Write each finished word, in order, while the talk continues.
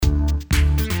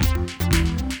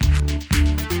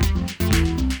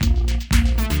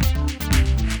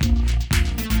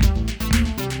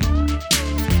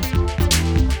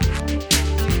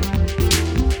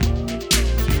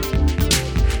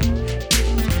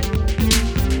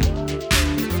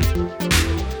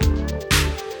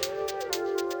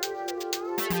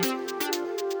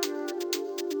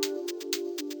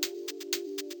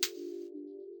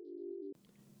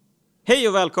Hej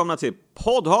och välkomna till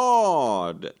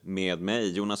Poddhard med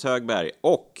mig Jonas Högberg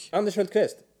och Anders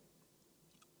Hultqvist.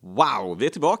 wow, vi är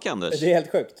tillbaka Anders. Det är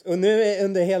helt sjukt. Och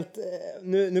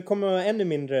nu kommer man ännu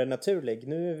mindre naturlig.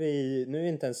 Nu är vi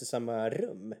inte ens i samma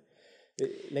rum.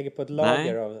 Vi lägger på ett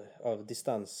lager av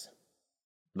distans.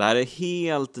 Det här är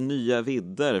helt nya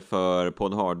vidder för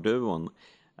Poddhard-duon.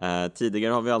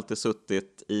 Tidigare har vi alltid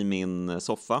suttit i min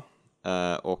soffa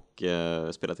och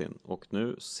spelat in. Och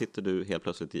nu sitter du helt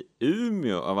plötsligt i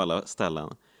Umeå av alla ställen.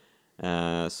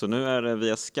 Så nu är det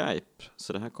via Skype.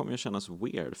 Så det här kommer ju kännas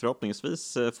weird.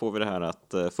 Förhoppningsvis får vi det här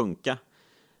att funka.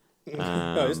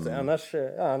 Ja just det, annars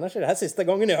är det här sista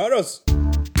gången ni hör oss.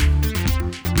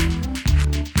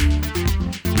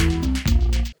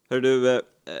 Hör du,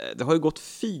 det har ju gått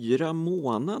 4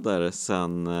 månader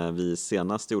sedan vi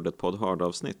senast gjorde ett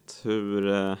Poddhard-avsnitt.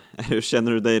 Hur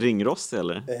känner du dig ringrostig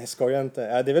eller? Skojar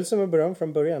inte. Det är väl som att börja om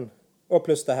från början. Och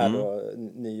plus det här då,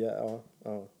 nya,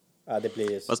 ja, det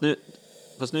blir ju...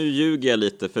 Fast nu ljuger jag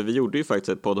lite, för vi gjorde ju faktiskt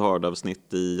ett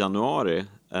Poddhard-avsnitt i januari.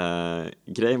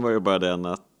 Grejen var ju bara den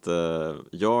att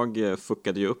jag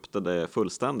fuckade ju upp det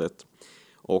fullständigt.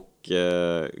 Och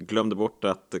glömde bort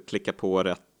att klicka på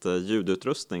rätt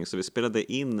ljudutrustning, så vi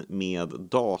spelade in med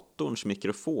datorns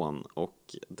mikrofon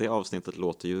och det avsnittet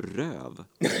låter ju röv.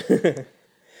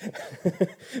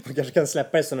 Man kanske kan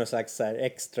släppa det som någon slags så här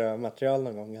extra material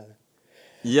någon gång.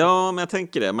 Ja, men jag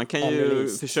tänker det. Man kan ju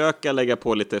försöka lägga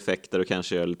på lite effekter och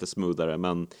kanske göra lite smoothare,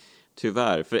 men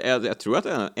tyvärr, för jag tror att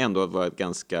det ändå var ett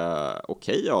ganska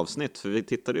okej avsnitt, för vi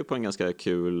tittade ju på en ganska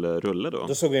kul rulle då.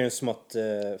 Då såg vi den smått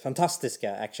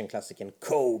fantastiska actionklassiken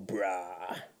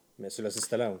Cobra med Sylvester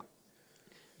Stallone.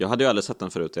 Jag hade ju aldrig sett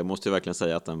den förut. Jag måste ju verkligen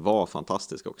säga att den var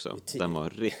fantastisk också. Den var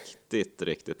riktigt,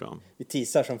 riktigt bra. Vi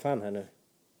teasar som fan här nu.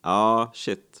 Ja,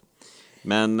 shit.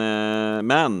 Men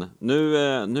nu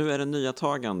är det nya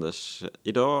tag, Anders.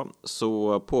 Idag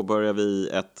så påbörjar vi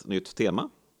ett nytt tema.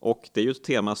 Och det är ju ett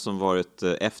tema som varit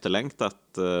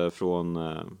efterlängtat från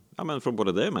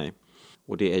både dig och mig.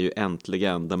 Och det är ju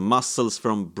äntligen The Muscles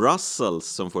from Brussels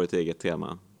som får ett eget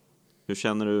tema. Hur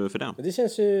känner du för det? Det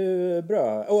känns ju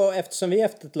bra. Och eftersom vi är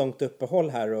efter ett långt uppehåll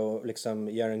här och liksom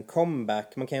gör en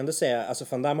comeback. Man kan ju ändå säga, alltså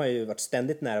Van Damme har ju varit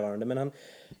ständigt närvarande. Men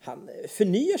han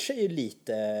förnyar sig ju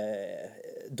lite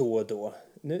då och då.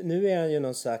 Nu är han ju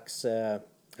någon slags...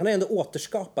 han har ändå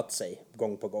återskapat sig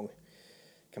gång på gång,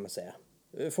 kan man säga.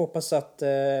 Jag får hoppas att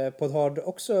Poddhard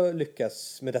också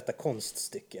lyckas med detta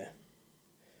konststycke.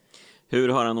 Hur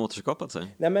har han återskapat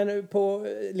sig? Nej, men på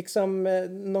liksom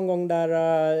någon gång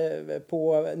där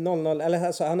på 00, eller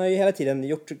alltså, han har ju hela tiden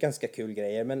gjort ganska kul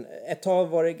grejer, men ett tag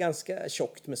var det ganska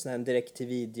tjockt med sån här direkt till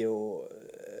video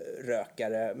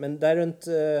rökare, men där runt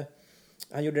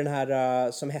han gjorde den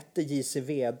här som hette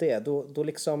JCVD, då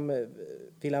liksom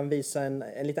vill han visa en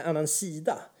lite annan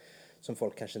sida som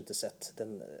folk kanske inte sett,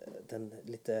 den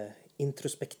lite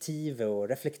introspektive och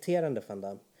reflekterande Van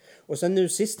Damme. Och sen nu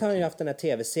sist har han ju haft den här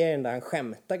tv-serien där han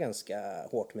skämtar ganska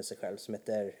hårt med sig själv, som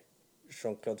heter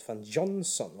Jean-Claude Van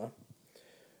Johnson, va?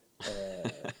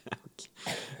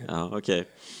 Ja, okej.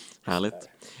 Härligt.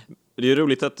 Det är ju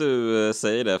roligt att du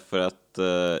säger det, för att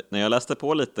när jag läste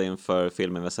på lite inför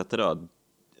filmen vi har sett idag,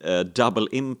 Double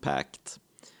Impact,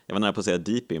 jag var nära på att säga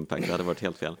Deep Impact, det hade varit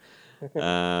helt fel.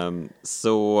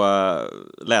 Så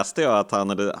läste jag att han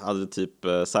hade typ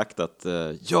sagt att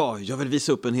jag vill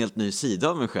visa upp en helt ny sida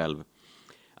av mig själv.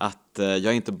 Att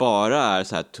jag inte bara är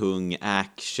så här tung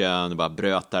action, bara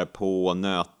brötar på,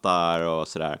 nötar och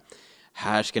sådär.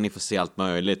 Här ska ni få se allt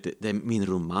möjligt. Det är min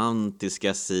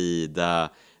romantiska sida,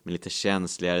 min lite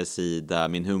känsligare sida,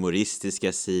 min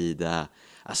humoristiska sida.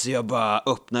 Alltså jag bara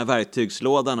öppnar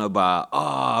verktygslådan och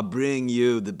bara bring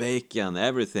you the bacon,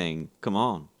 everything, come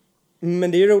on.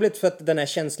 Men det är ju roligt, för att den här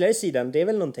känsligare sidan, det är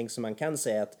väl någonting som man kan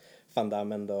säga att Van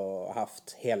Damme ändå har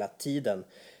haft hela tiden.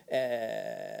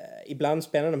 Ibland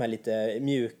spelar de här lite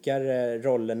mjukare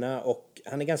rollerna, och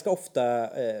han är ganska ofta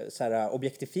så här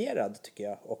objektifierad, tycker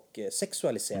jag, och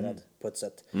sexualiserad på ett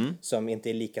sätt som inte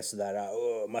är lika sådär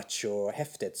macho och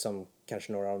häftigt som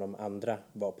kanske några av de andra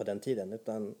var på den tiden,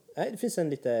 utan det finns en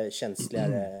lite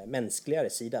känsligare, mänskligare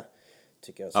sida.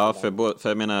 Ja, för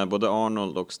jag menar, både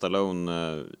Arnold och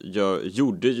Stallone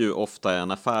gjorde ju ofta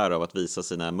en affär av att visa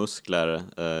sina muskler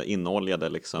inoljade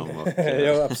liksom. Och,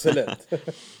 ja, absolut.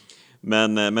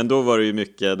 men då var det ju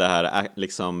mycket det här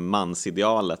liksom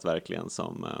mansidealet verkligen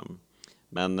som...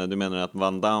 men du menar att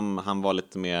Van Damme, han var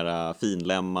lite mer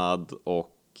finlämmad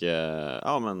och...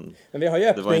 men vi har ju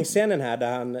öppningsscenen här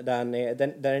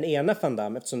där den ena Van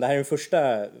Damme, eftersom det här är den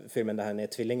första filmen där han är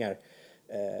tvillingar.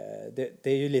 Det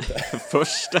är ju lite...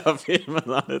 Första filmen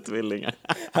han är tvillingar.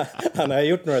 Han har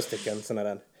gjort några stycken sådana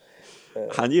där.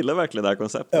 Han gillar verkligen det här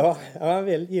konceptet. Ja,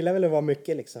 han gillar väl att vara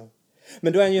mycket liksom.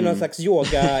 Men då är han ju någon slags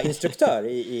yogainstruktör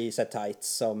i så här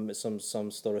tights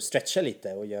som står och stretchar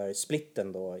lite och gör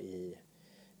splitten då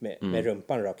med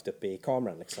rumpan rakt upp i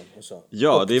kameran liksom. Och så.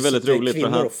 Ja, och det är väldigt roligt kvinnor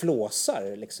för han och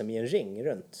flåsar liksom i en ring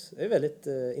runt. Det är väldigt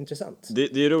intressant.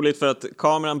 Det är roligt för att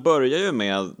kameran börjar ju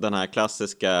med den här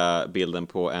klassiska bilden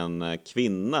på en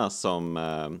kvinna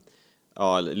som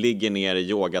ligger ner i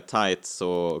yoga tights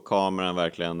och kameran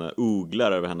verkligen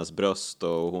oglar över hennes bröst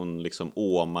och hon liksom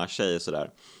åmar sig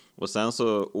sådär. Och sen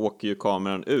så åker ju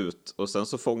kameran ut och sen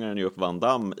så fångar den ju upp Van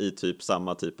Damme i typ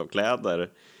samma typ av kläder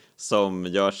som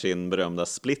gör sin berömda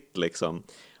split liksom.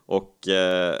 Och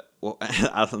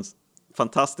alltså, en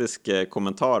fantastisk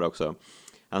kommentar också.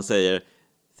 Han säger: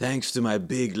 "Thanks to my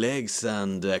big legs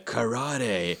and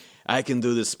karate, I can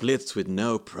do the splits with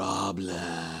no problem."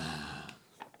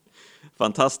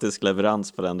 Fantastisk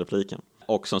leverans på den repliken.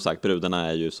 Och som sagt, brudarna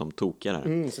är ju som tokar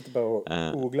här. Sitter bara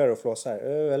och oglar och flåsar.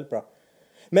 Det är väldigt bra.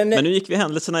 Men nu gick vi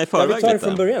händelserna i förväg lite. Vi tar det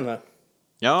från början, va?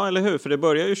 Ja, eller hur? För det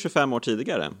börjar ju 25 år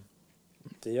tidigare.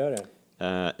 Det gör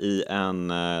det. I en,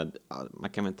 man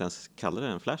kan väl inte ens kalla det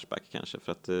en flashback kanske,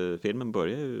 för att filmen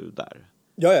börjar ju där.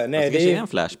 Ja, nej, det är en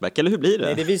flashback, eller hur blir det?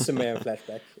 Nej, det är vi som är en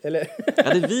flashback, eller?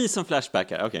 Ja, det är vi som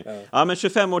flashbackar, okej. Ja, men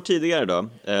 25 år tidigare då,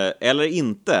 eller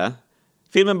inte.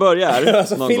 Filmen börjar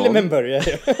alltså, någon filmen gång. Börjar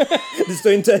ju. Det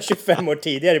står inte 25 år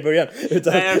tidigare i början,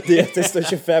 utan det står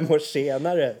 25 år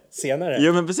senare.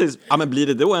 Jo, men precis. Ja, men blir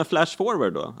det då en flash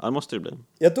forward då? Ja, det måste det bli.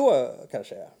 Ja, då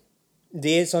kanske, ja.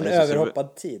 Det är sån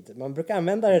överhoppad tid. Man brukar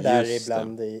använda det där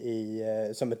ibland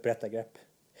som ett berättargrepp.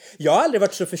 Jag har aldrig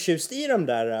varit så förtjust i de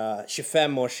där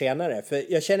 25 år senare.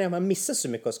 För jag känner att man missar så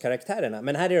mycket hos karaktärerna.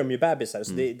 Men här är de ju bebisar,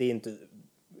 så det är inte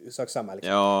sak samma.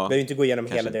 Liksom. Ja, behöver inte gå igenom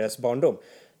hela deras barndom.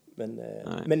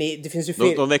 Men det finns ju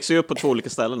de växer ju upp på 2 olika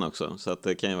ställen också. Så att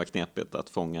det kan ju vara knepigt att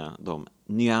fånga de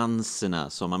nyanserna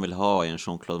som man vill ha i en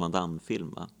Jean-Claude Van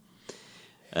Damme-film, va?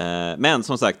 Men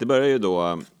som sagt, det börjar ju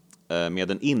då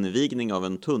med en invigning av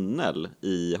en tunnel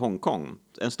i Hongkong.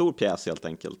 En stor pjäs helt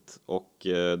enkelt. Och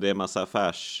det är en massa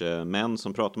affärsmän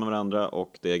som pratar med varandra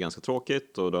och det är ganska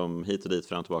tråkigt och de hit och dit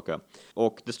fram och tillbaka.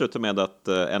 Och det slutar med att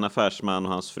en affärsman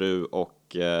och hans fru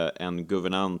och en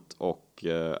guvernant och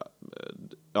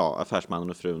affärsmannen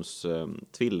och fruns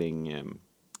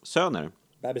tvillingsöner.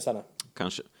 Bebisarna.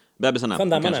 Kanske. Bebisarna.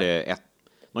 De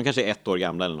kanske är 1 år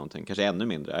gamla eller någonting. Kanske ännu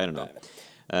mindre. I don't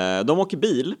know. De åker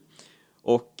bil.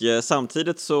 Och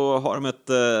samtidigt så har de ett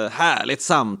härligt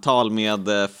samtal med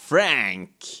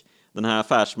Frank, den här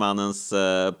affärsmannens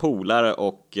polare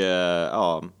och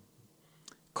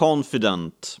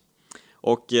confident.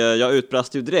 Och jag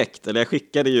utbrast ju direkt, eller jag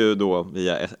skickade ju då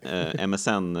via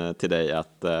MSN till dig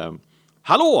att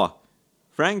hallå!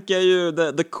 Frank är ju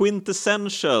the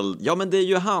quintessential. Ja, men det är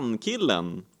ju han,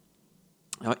 killen.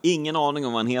 Jag har ingen aning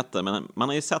om vad han heter, men man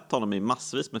har ju sett honom i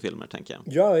massvis med filmer, tänker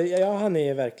jag. Ja, han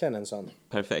är verkligen en sån.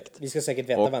 Perfekt. Vi ska säkert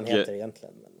veta vad han heter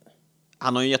egentligen. Men...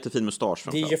 Han har ju en jättefin mustasch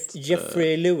framförallt. Det är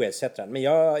Jeffrey Lewis heter han, men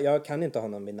jag kan inte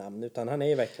honom vid namn, utan han är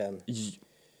ju verkligen...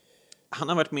 Han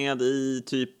har varit med i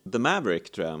typ The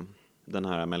Maverick, tror jag. Den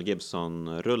här Mel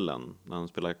Gibson-rullen, när han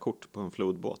spelar kort på en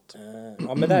flodbåt.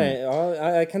 Ja, men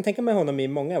jag kan tänka mig honom i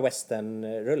många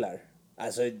western-rullar.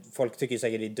 Alltså, folk tycker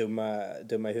säkert det är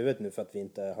dumma i huvudet nu för att vi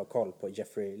inte har koll på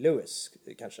Jeffrey Lewis,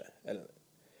 kanske. Eller?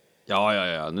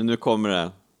 Ja. Nu kommer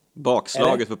det.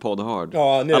 Bakslaget för Podd Hard.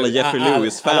 Ja, nu, alla Jeffrey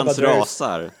Lewis-fans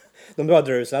rasar. De bara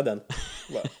drar ur sladden.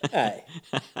 Nej.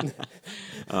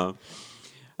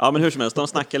 Ja, men hur som helst, de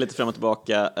snackar lite fram och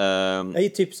tillbaka. Det är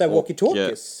typ så här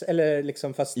walkie-talkies. Eller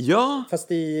liksom fast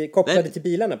kopplade till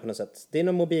bilarna på något sätt. Det är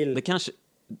någon mobil... Det kanske...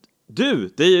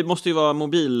 det måste ju vara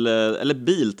eller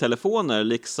biltelefoner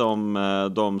liksom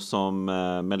de som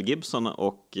Mel Gibson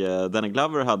och Danny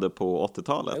Glover hade på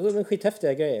 80-talet. Det är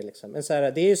skithäftiga grejer liksom. Men så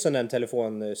här, det är ju sån en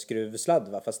telefonskruvsladd,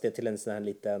 va? Fast det är till en sån här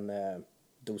liten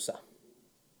dosa.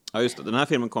 Ja, just det. Den här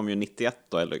filmen kom ju 91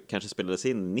 då, eller kanske spelades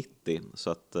in 90. Så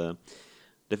att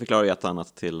det förklarar ju ett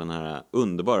annat till den här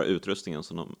underbara utrustningen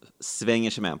som de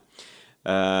svänger sig med.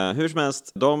 Hur som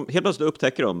helst, helt plötsligt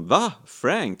upptäcker de: va?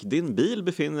 Frank, din bil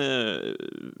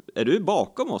är du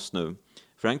bakom oss nu?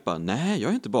 Frank bara: nej, jag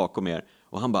är inte bakom er.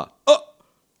 Och han bara: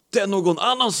 det är någon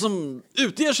annan som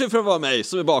utger sig för att vara mig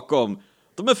som är bakom.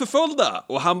 De är förföljda.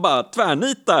 Och han bara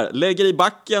tvärnitar, lägger i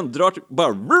backen, drar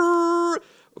bara...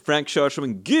 Frank kör som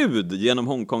en gud genom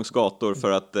Hongkongs gator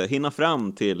för att hinna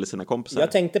fram till sina kompisar.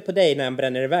 Jag tänkte på dig när han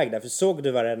bränner iväg där, för såg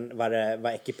du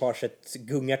vad ekipaget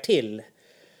gungar till?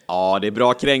 Ja, det är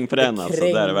bra kräng på den alltså,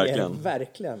 det är det verkligen.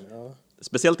 Verkligen, ja.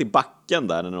 speciellt i backen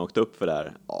där när den åkte upp för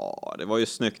där. Ja, det var ju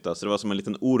snyggt alltså. Det var som en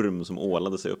liten orm som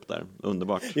ålade sig upp där.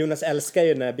 Underbart. Jonas älskar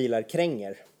ju när bilar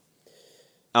kränger.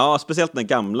 Ja, speciellt när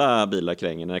gamla bilar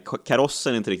kränger, när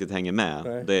karossen inte riktigt hänger med.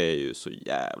 Nej. Det är ju så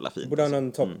jävla fint. Borde ha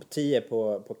någon topp 10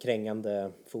 på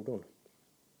krängande fordon.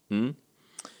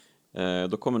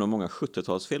 Då kommer nog många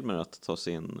 70-talsfilmer att ta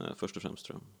sig in först och främst,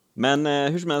 tror jag. Men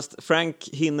hur som helst, Frank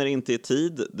hinner inte i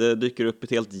tid. Det dyker upp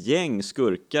ett helt gäng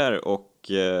skurkar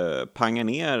och pangar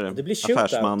ner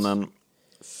affärsmannen,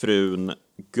 frun,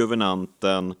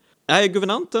 guvernanten. Nej,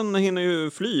 guvernanten hinner ju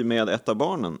fly med ett av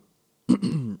barnen.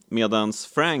 Medans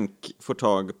Frank får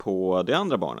tag på det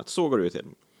andra barnet. Så går det ju till.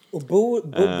 Och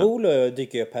Bolo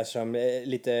dyker upp här som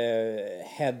lite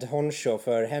head honcho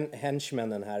för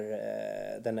henchmannen här.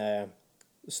 Den är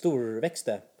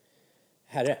storväxte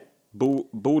herre.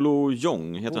 Bolo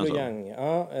Jong heter Bolo han Yang,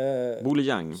 ja. Bolo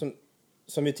Yang.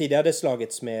 Som ju tidigare hade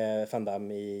slagits med Van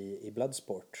Damme i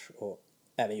Bloodsport. Och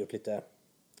även gjort lite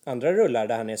andra rullar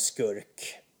där han är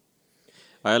skurk.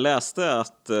 Ja, jag läste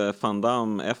att Van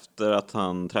Damme, efter att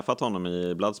han träffat honom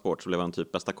i Bloodsport, så blev han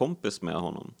typ bästa kompis med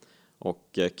honom.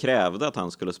 Och krävde att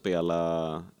han skulle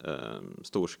spela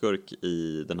storskurk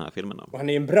i den här filmen. Då. Och han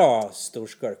är ju en bra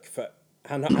storskurk. För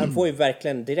han får ju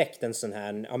verkligen direkt en sån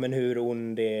här, ja men hur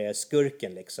ond är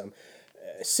skurken liksom,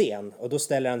 scen. Och då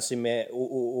ställer han sig med,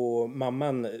 och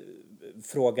mamman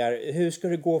frågar, hur ska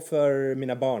det gå för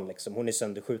mina barn liksom? Hon är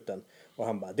sönderskjuten. Och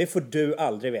han bara, det får du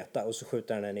aldrig veta. Och så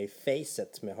skjuter han henne i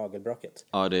facet med hagelbraket.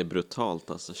 Ja, det är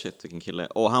brutalt alltså. Shit, vilken kille.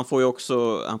 Och han får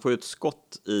ju ett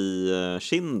skott i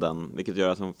kinden, vilket gör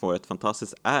att han får ett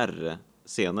fantastiskt ärr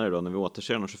senare då, när vi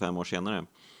återser honom 25 år senare.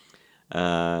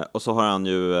 Och så har han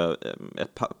ju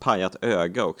ett pajat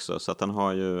öga också, så att han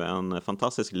har ju en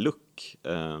fantastisk look.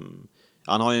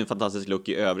 Han har ju en fantastisk look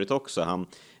i övrigt också. Han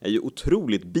är ju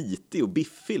otroligt bitig och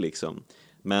biffig liksom.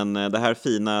 Men det här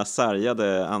fina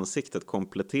sargade ansiktet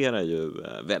kompletterar ju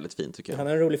väldigt fint, tycker jag. Han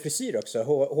har en rolig frisyr också.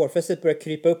 Hårfästet börjar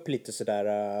krypa upp lite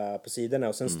sådär på sidorna.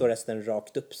 Och sen står resten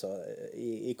rakt upp så.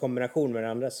 I kombination med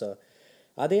det andra så.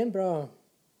 Ja, det är en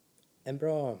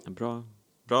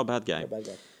bra bad guy.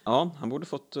 Ja, han borde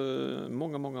fått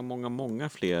många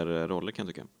fler roller, kan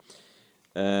jag tycka.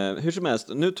 Hur som helst,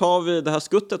 nu tar vi det här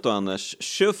skuttet då, Anders.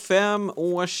 25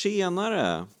 år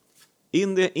senare.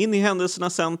 In i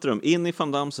händelsernas centrum, in i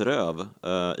Van Dammes röv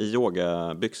i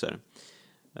yogabyxor.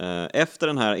 Efter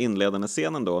den här inledande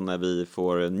scenen då, när vi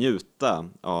får njuta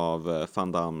av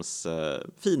Van Dammes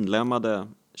finlämmade,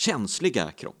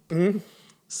 känsliga kropp.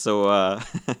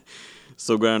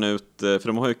 Så går han ut, för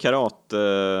de har ju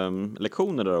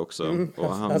karate-lektioner där också.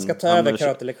 Och han ska ta över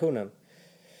karate-lektionen.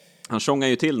 Han tjongar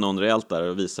ju till någon rejält där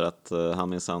och visar att han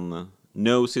minsann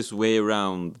knows his way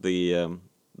around the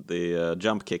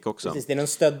jump kick också. Precis, det är någon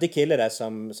stöddig kille där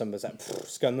som så här,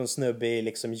 ska någon snubbe i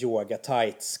liksom yoga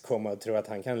tights komma och tro att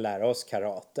han kan lära oss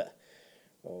karate.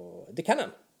 Och det kan han.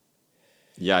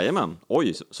 Jajamän,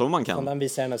 oj, så man kan. Han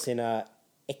visar en av sina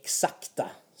exakta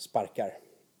sparkar.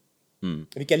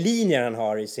 Vilka linjer han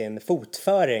har i sin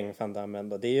fotföring, Van Damme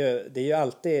ändå. Det är ju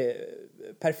alltid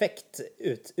perfekt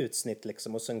utsnitt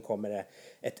liksom. Och sen kommer det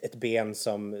ett ben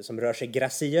som rör sig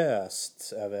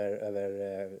graciöst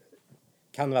över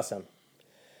canvasen.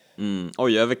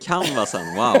 Oj, över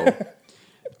canvasen, wow.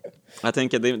 Jag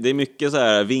tänker det är mycket så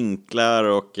här vinklar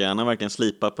och han har verkligen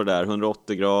slipat på det där.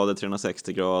 180 grader,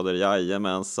 360 grader,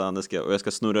 jajamensan. Och jag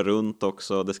ska snurra runt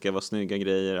också, det ska vara snygga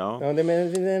grejer. Ja, det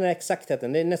är den här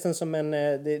exaktheten. Det är nästan som det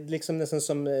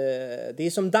är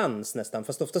som dans nästan.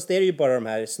 Fast oftast är det ju bara de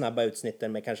här snabba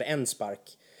utsnitten med kanske en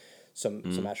spark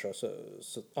som är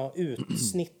så ja,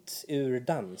 utsnitt ur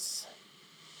dans.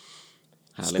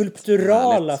 Härligt.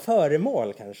 Skulpturala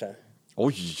föremål kanske.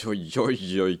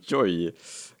 Oj.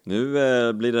 Nu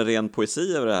blir det ren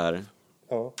poesi över det här.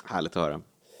 Ja. Härligt att höra.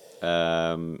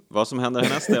 Vad som händer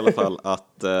härnäst i alla fall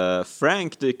att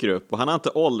Frank dyker upp och han har inte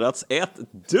åldrats ett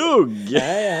dugg.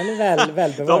 Nej, han är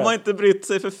välbevarad. De har inte brytt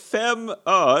sig för 5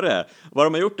 öre. Vad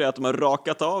de har gjort är att de har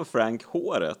rakat av Frank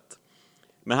håret.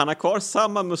 Men han har kvar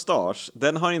samma mustasch.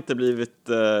 Den har inte blivit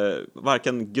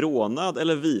varken grånad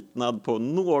eller vitnad på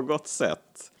något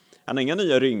sätt. Han har inga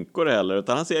nya rynkor heller,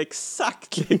 utan han ser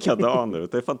exakt likadan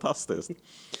ut. Det är fantastiskt.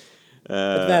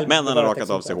 Men han har rakat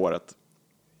av sig håret.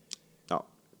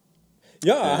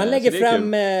 Ja, han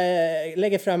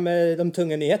lägger fram de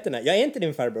tunga nyheterna. Jag är inte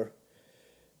din farbror.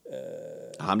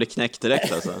 Han blir knäckt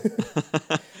direkt alltså.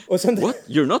 What?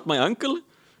 You're not my uncle?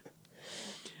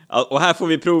 Och här får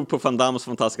vi prov på Van Dammes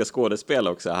fantastiska skådespel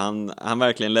också. Han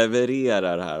verkligen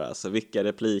levererar här. Alltså, vilka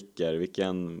repliker,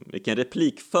 vilken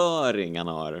replikföring han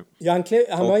har. Ja,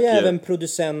 han var ju även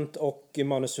producent och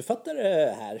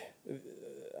manusförfattare här.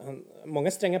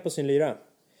 många strängar på sin lyra.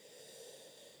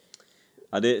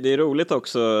 Ja, det är roligt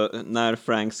också när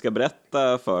Frank ska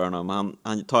berätta för honom.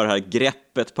 Han tar det här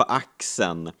greppet på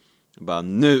axeln. Bara,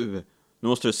 nu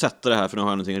måste du sätta det här för nu har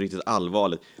jag någonting riktigt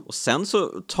allvarligt. Och sen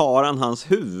så tar han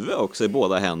hans huvud också i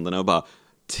båda händerna och bara,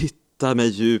 titta mig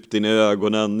djupt in i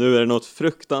ögonen. Nu är det något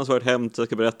fruktansvärt hemskt jag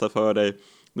ska berätta för dig.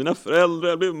 Mina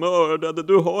föräldrar blev mördade.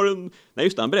 Du har en... Nej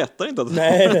just det, han berättar inte att han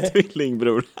har en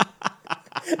tvillingbror.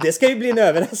 Det ska ju bli en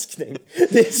överraskning.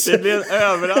 Det blir en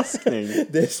överraskning.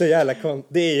 Det är så jävla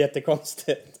det är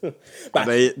jättekonstigt. Ja,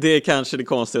 det är kanske det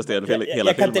konstigaste i hela filmen.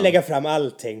 Jag kan inte lägga fram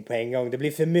allting på en gång. Det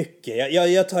blir för mycket.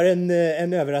 Jag tar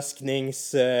en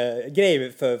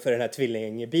överraskningsgrej för den här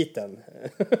tvillingbiten.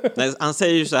 Nej, han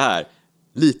säger ju så här.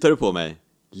 Litar du på mig?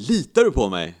 Litar du på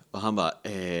mig? Och han bara,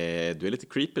 du är lite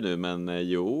creepy nu, men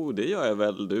jo, det gör jag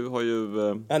väl. Du har ju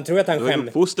han tror att han du har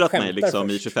uppfostrat mig liksom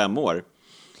först. I 25 år.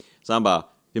 Så han bara,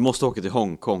 vi måste åka till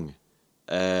Hongkong.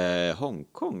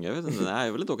 Hongkong? Jag vet inte, nej,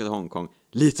 jag vill inte åka till Hongkong.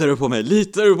 Litar du på mig?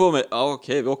 Litar du på mig? Ja,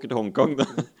 okej, vi åker till Hongkong då.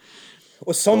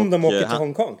 Och de åker till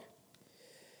Hongkong.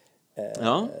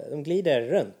 Ja. De glider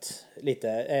runt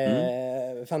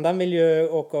lite. Van Damme vill ju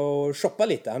åka och shoppa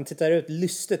lite. Han tittar ut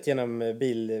lystet genom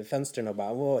bilfönstren och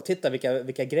bara, titta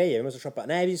vilka grejer, vi måste shoppa.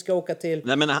 Nej, vi ska åka till...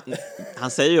 Nej, men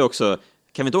han säger ju också,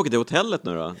 kan vi inte åka till hotellet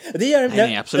nu då? Det gör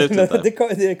nej, absolut inte.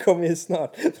 Det kommer ju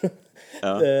snart.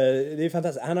 Ja. Det är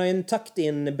fantastiskt. Han har ju en tucked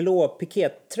in blå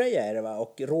pikétröja är det, va?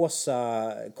 Och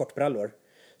rosa kortbrallor.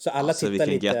 Så alla tittar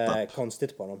lite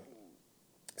konstigt på honom.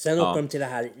 Sen åker de till det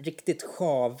här riktigt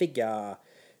sjaviga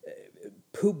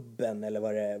puben eller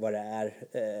vad det är.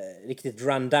 Riktigt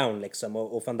rundown liksom.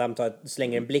 Och Van Damme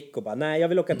slänger en blick och bara, nej, jag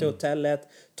vill åka till hotellet,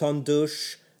 ta en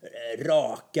dusch,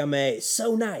 raka mig.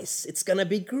 So nice, it's gonna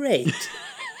be great.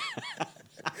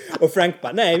 Och Frank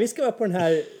bara, nej, vi ska vara på den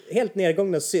här helt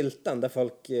nedgångna syltan där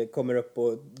folk kommer upp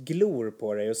och glor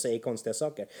på dig och säger konstiga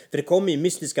saker. För det kommer ju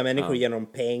mystiska människor genom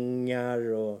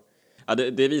pengar och... Ja,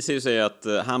 det visar ju sig att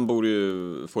han borde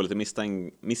ju få lite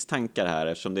misstankar här,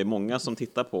 eftersom det är många som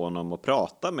tittar på honom och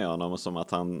pratar med honom som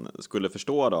att han skulle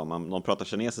förstå dem. De pratar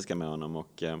kinesiska med honom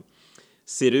och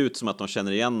ser ut som att de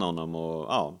känner igen honom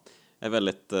och är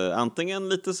väldigt antingen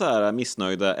lite så här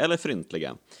missnöjda eller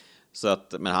fryntliga. Så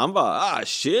att, men han bara,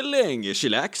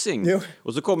 chillaxing. Jo.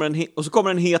 Och så kommer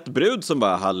en het brud som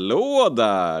bara, hallå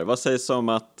där, vad sägs om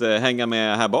att hänga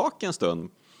med här bak en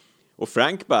stund? Och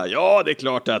Frank bara, ja det är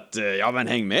klart att, men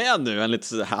häng med nu, en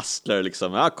lite hustler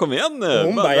liksom, ja kom igen nu.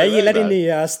 Hon bara, jag gillar din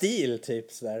nya stil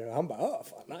typ sådär. Och han bara,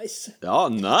 fan nice. Ja,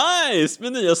 nice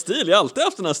med nya stil, jag har alltid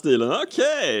haft den här stilen,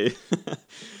 okej.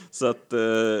 Så att,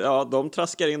 de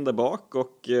traskar in där bak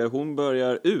och hon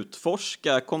börjar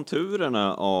utforska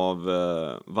konturerna av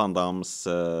Van Dammes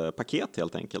paket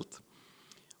helt enkelt.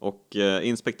 Och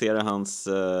inspektera hans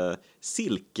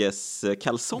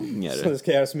silkeskalsonger. Som det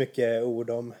ska göra så mycket ord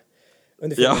om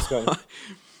under filmens gång.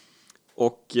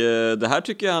 Och det här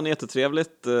tycker han är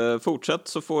jättetrevligt. Fortsätt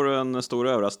så får du en stor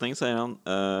överraskning, säger han.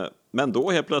 Men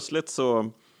då helt plötsligt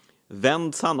så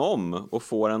vänds han om och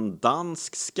får en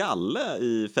dansk skalle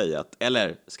i fejet.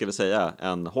 Eller ska vi säga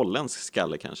en holländsk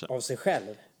skalle kanske. Av sig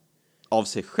själv. Av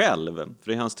sig själv.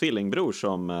 För det är hans tvillingbror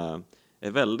som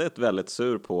är väldigt, väldigt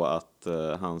sur på att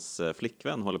hans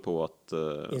flickvän håller på att...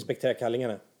 inspektera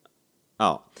kallingarna.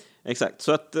 Ja, exakt.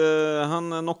 Så att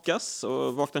han knockas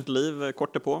och vaknar till liv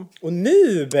kort därpå. Och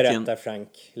nu berättar Frank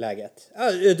läget.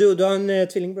 Du har en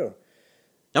tvillingbror.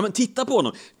 Ja, men titta på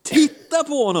honom! Titta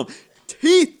på honom!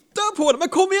 Titta på honom! Men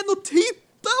kom igen och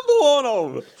titta på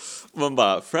honom! Man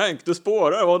bara, Frank, du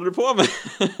spårar. Vad håller du på med?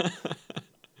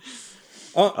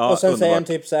 Och sen säger han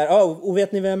typ så här, och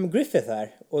vet ni vem Griffith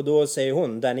är? Och då säger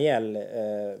hon, Danielle,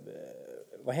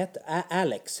 vad heter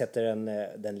Alex heter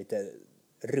den lite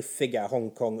ruffiga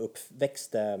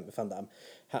Hongkong-uppväxte Van Damme.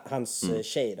 Hans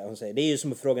tjej där, hon säger, det är ju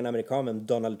som att fråga en amerikan vem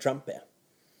Donald Trump är.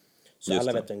 Så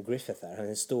alla vet vem Griffith är. Han är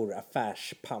en stor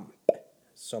affärspamp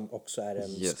som också är en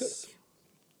skurk.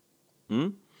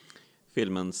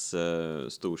 Filmens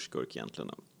storskurk egentligen.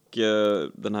 Och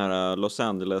den här Los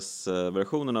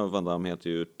Angeles-versionen av Van Damme heter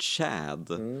ju Chad,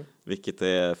 vilket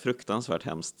är fruktansvärt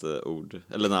hemskt ord,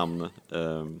 eller namn,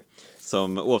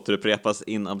 som återupprepas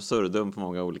in absurdum på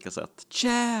många olika sätt.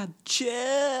 Chad!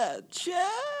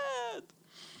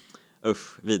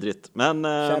 Usch, vidrigt. Men,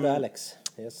 Chad och Alex,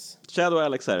 yes. Chad och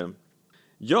Alex är det.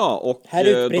 Ja, och här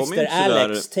utbrister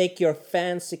Alex, take your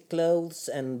fancy clothes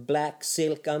and black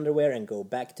silk underwear and go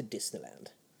back to Disneyland.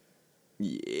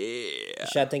 Yeah.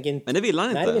 Chad tänker inte... Men det vill han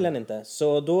inte. Nej, det vill han inte.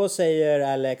 Så då säger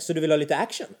Alex, så du vill ha lite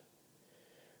action?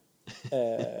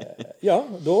 Ja,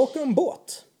 då åker de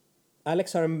båt.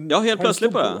 Alex har en, helt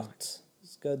plötsligt bara. båt.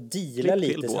 Ska deala Klipp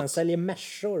till lite, så båt. han säljer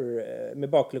mässor med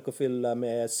bakluckor fyllda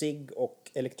med cigg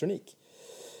och elektronik.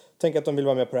 Tänk att de vill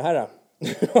vara med på det här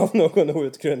av någon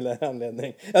outgrundlig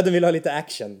anledning. Ja, de vill ha lite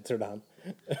action, trodde han.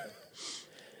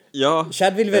 Ja,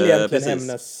 Chad vill väl egentligen precis.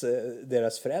 hämnas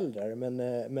deras föräldrar,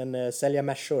 men sälja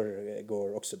mässor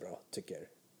går också bra, tycker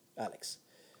Alex.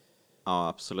 Ja,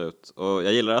 absolut. Och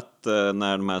jag gillar att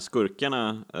när de här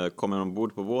skurkarna kommer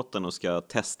ombord på båten och ska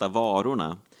testa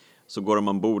varorna, så går de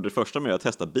ombord, det första med att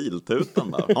testa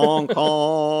biltutan bara. Honk,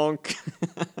 honk!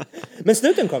 Men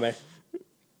snuten kommer.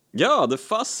 Ja, the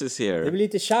fuss is here. Det blir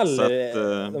lite tjall. Så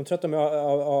att, de tror att de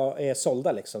är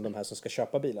sålda liksom, de här som ska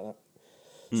köpa bilarna.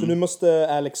 Så nu måste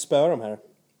Alex spöra de här.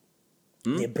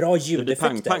 Det är bra det blir ljudeffekter.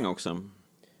 pang-pang också.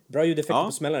 Bra ljudeffekter Ja.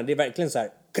 på smällarna. Det är verkligen så här.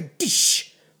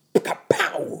 Kadish!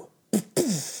 Kapow!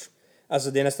 Puff!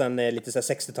 Alltså det är nästan lite så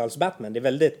här 60-tals Batman. Det är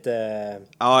väldigt Ja,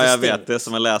 jag distinkt. vet. Det är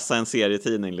som att läsa en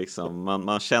serietidning liksom.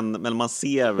 Man känner, men man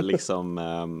ser väl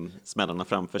liksom smällarna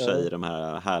framför sig i de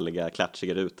här härliga,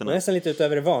 klatschiga De är rutorna. nästan lite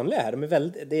utöver det vanliga här.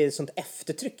 Det är sånt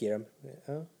eftertryck i dem.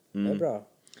 Ja, det är bra.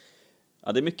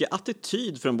 Ja, det är mycket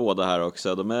attityd från båda här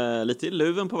också. De är lite i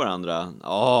luven på varandra.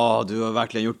 Ja, du har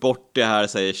verkligen gjort bort det här,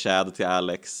 säger Chad till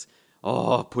Alex.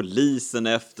 Polisen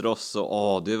är efter oss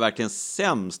och du är verkligen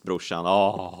sämst, brorsan.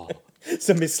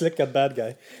 Som misslyckad bad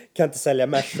guy. Kan inte sälja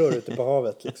mässor ute på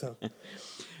havet liksom.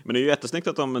 Men det är ju jättesnyggt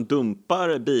att de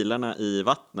dumpar bilarna i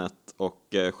vattnet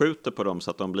och skjuter på dem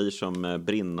så att de blir som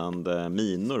brinnande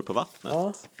minor på vattnet.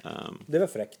 Ja. Det var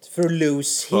fräckt. För att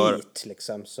lose heat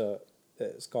liksom, så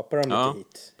skapar de lite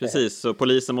heat. Precis. Så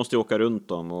polisen måste ju åka runt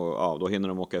dem och då hinner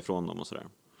de åka ifrån dem och sådär.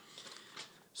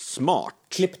 Smart.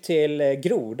 Klipp till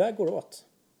groda går åt.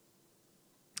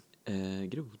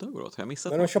 Groda går åt, har jag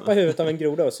missat Men de något? choppar huvudet av en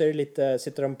groda och så är det lite,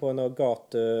 sitter de på någon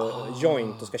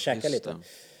gatu-joint och ska käka just lite.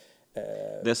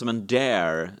 Det är som en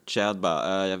dare. Chad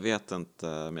bara, jag vet inte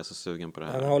om jag är så sugen på det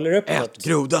här. Han håller upp Ät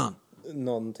grodan!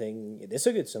 någonting. Det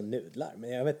såg ut som nudlar,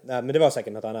 men jag vet, nej, men det var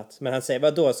säkert något annat. Men han säger,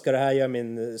 vadå, ska det här göra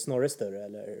min snorre större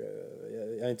eller?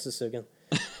 Jag är inte så sugen.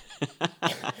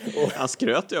 Han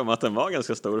skröt ju om att den var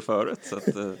ganska stor förut. Så att,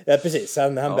 Ja, precis.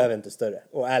 Han behöver inte större.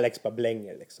 Och Alex bara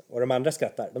blänger liksom. Och de andra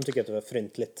skrattar. De tycker att det var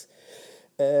fryntligt.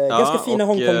 Ganska fina och,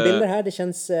 Hongkong-bilder här. Det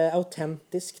känns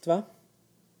autentiskt, va?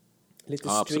 Lite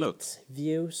Ja, street absolut.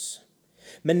 views.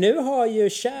 Men nu har ju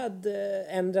Chad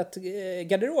ändrat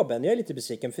garderoben. Jag är lite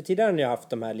besviken. För tidigare har jag haft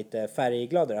de här lite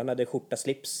färgglada. Han hade skjorta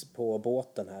slips på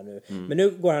båten här nu. Men nu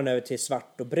går han över till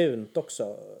svart och brunt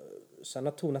också. Så han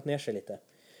har tonat ner sig lite. Det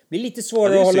blir lite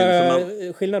svårare Ja, att det är hålla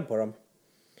synd, skillnad på dem.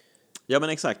 Ja, men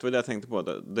exakt, det var det jag tänkte på.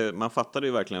 Man fattade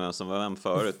ju verkligen vem som var vem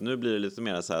förut. Nu blir det lite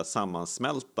mer så här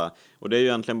sammansmälta. Och det är ju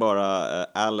egentligen bara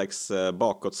Alex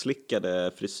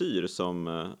bakåtslickade frisyr som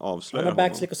avslöjar Han har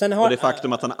backslick honom. och sen har- det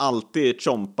faktum att han alltid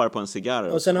chompar på en cigarr.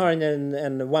 Och sen har han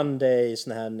en one day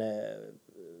sån här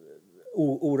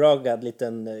oragad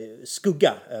liten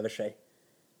skugga över sig.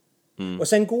 Och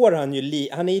sen går han ju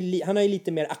han har ju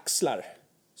lite mer axlar.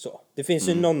 Så. Det finns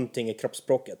ju någonting i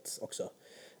kroppsspråket också.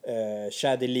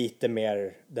 Chad är lite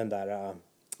mer den där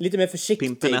lite mer försiktig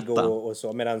Pimpinetta. och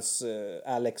så, medans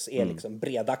Alex är liksom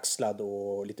bredaxlad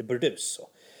och lite burdus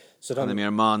så Han är mer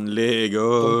manlig.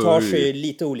 de tar sig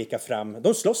lite olika fram.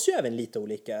 De slåss ju även lite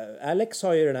olika. Alex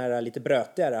har ju den här lite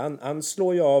brötigare. Han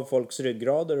slår ju av folks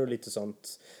ryggrader och lite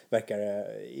sånt verkar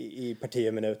i parti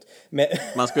och minut. Men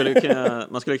Man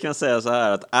skulle kunna säga så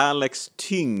här att Alex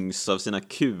tyngs av sina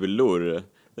kulor.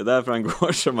 Det är därför han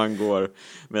går som han går.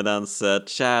 Medan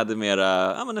Chad är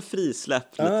mera, men är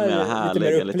frisläppt, lite mer härlig.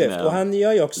 lite mer upplyft. Och han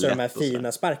gör ju också de här lätt och sådär.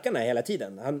 fina sparkarna hela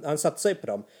tiden. Han satsar ju på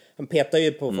dem. Han petar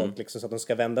ju på folk liksom, så att de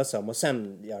ska vända sig om. Och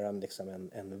sen gör han liksom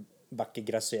en vacker,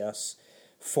 graciös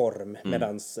form.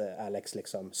 Medans Alex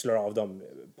liksom slår av dem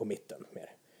på mitten mer.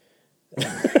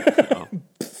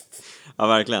 Ja,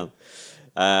 verkligen.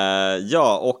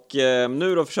 Och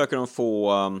nu då försöker de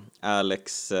få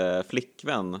Alex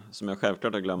flickvän, som jag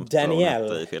självklart har glömt vad hon Danielle.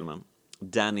 hette i filmen.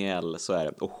 Danielle, så är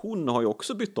det. Och hon har ju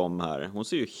också bytt om här. Hon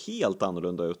ser ju helt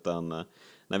annorlunda ut än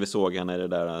när vi såg henne i det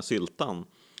där syltan.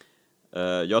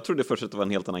 Jag trodde först att det var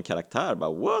en helt annan karaktär.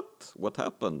 Bara, what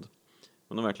happened?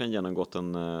 Hon har verkligen genomgått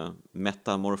en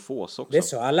metamorfos också. Det är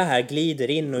så, alla här glider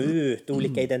in och ut,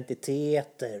 olika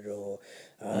identiteter och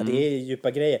det är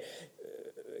djupa grejer.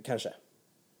 Kanske.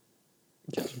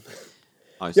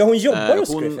 Ja, hon jobbar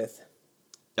hos Griffith.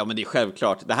 Ja, men det är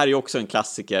självklart. Det här är ju också en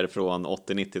klassiker från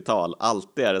 80-90-tal.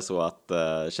 Alltid är det så att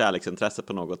kärleksintresset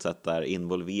på något sätt är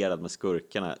involverad med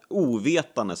skurkarna.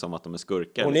 Ovetande som att de är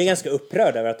skurkar. Hon är ganska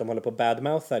upprörd över att de håller på att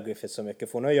badmoutha Griffith så mycket.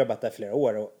 För hon har jobbat där flera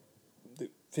år och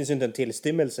det finns ju inte en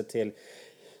tillstymmelse till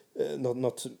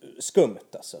något skumt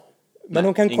alltså. Men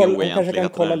hon kanske kan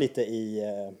kolla lite i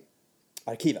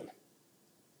arkiven.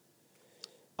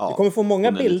 Du kommer få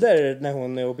många bilder när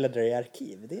hon är och bläddrar i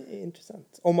arkiv. Det är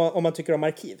intressant. Om man tycker om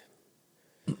arkiv.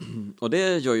 Och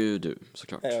det gör ju du,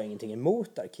 såklart. Jag har ingenting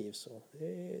emot arkiv. Så.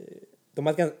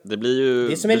 Det blir ju...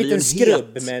 Det är som en liten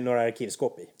skrubb med några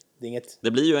arkivskåp i.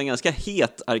 Det blir ju en ganska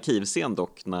het arkivscen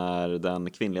dock när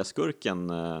den kvinnliga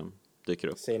skurken dyker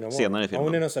upp senare i filmen.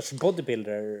 Hon är någon sorts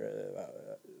bodybuilder.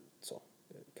 Så,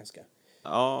 ganska...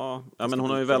 Ja, men hon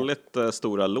har ju väldigt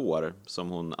stora lår som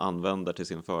hon använder till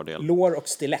sin fördel. Lår och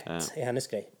stilett är hennes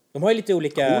grej. De har ju lite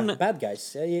olika bad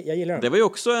guys. Jag gillar dem. Det var ju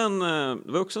också en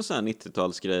sån här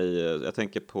 90-talsgrej. Jag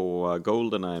tänker på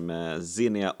Goldeneye med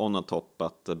Zinnia Onatop,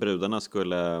 att brudarna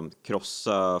skulle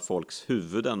krossa folks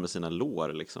huvuden med sina lår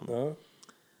liksom. Ja.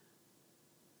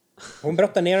 Hon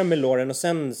brottar ner dem med låren och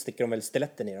sen sticker de väl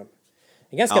stiletten i dem.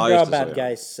 En ganska bra bad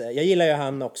guys. Jag gillar ju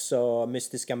han också,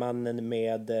 mystiska mannen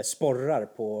med sporrar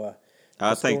på... Ja,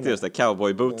 jag tänkte just det,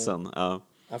 cowboybootsen. Ja.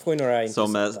 Han får ju några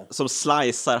som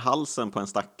slicear halsen på en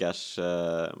stackars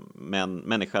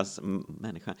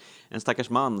en stackars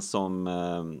man som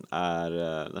är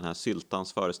den här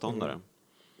syltans föreståndare.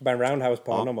 Burn roundhouse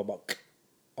på honom och bara...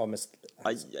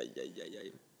 Aj.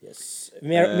 Yes.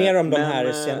 Mer om de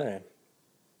här senare.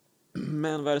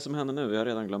 Men vad är det som händer nu? Jag har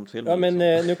redan glömt filmen. Ja, men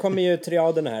nu kommer ju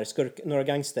triaden här, några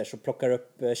gangsters, och plockar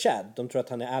upp Chad. De tror att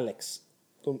han är Alex.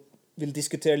 De vill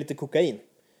diskutera lite kokain.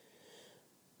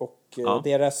 Och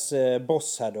deras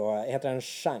boss här då, heter han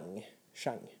Chang,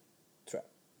 tror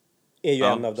jag. Är ju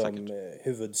en av de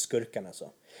huvudskurkarna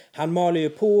så. Han maler ju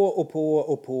på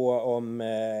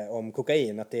om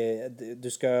kokain, att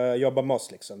du ska jobba med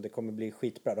oss liksom. Det kommer bli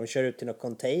skitbra. De kör ut till några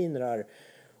containrar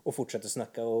och fortsätter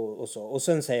snacka och så. Och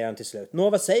sen säger han till slut,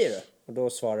 vad säger du? Och då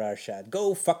svarar Chad,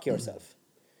 go fuck yourself.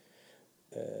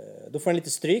 Då får han lite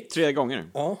stryk. 3 gånger.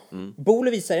 Ja.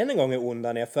 Bolo visar en gång hur ond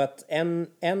han är, för att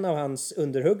en av hans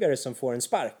underhuggare som får en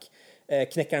spark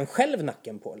knäcker han själv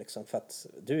nacken på liksom, för att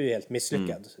du är helt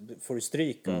misslyckad. Får du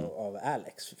stryk av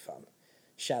Alex, för fan.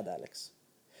 Chad Alex.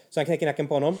 Så han knäcker nacken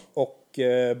på honom och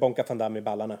bonkar Van Damme i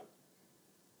ballarna.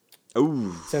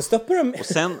 Sen stoppar de... Och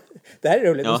sen... Det här är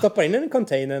roligt. De stoppar in en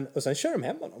container och sen kör de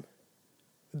hem honom.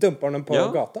 Dumpar honom på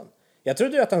gatan. Jag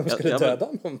trodde ju att han skulle döda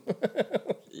honom.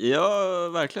 Ja,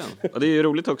 verkligen. Och det är ju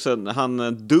roligt också.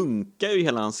 Han dunkar ju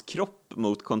hela hans kropp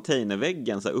mot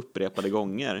containerväggen så här upprepade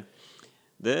gånger.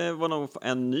 Det var nog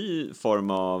en ny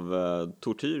form av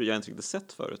tortyr jag inte riktigt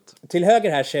sett förut. Till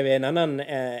höger här ser vi ett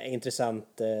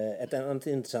annat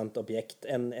intressant objekt.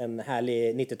 En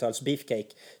härlig 90-tals beefcake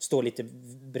står lite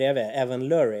bredvid. Evan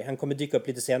Lurie. Han kommer dyka upp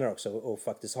lite senare också och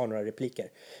faktiskt ha några repliker.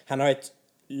 Han har ett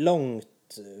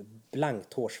långt,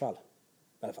 blankt hårsvall.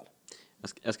 I alla fall.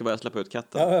 Jag ska bara släppa ut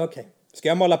katten. Ja, okej. Ska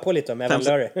jag måla på lite om Evan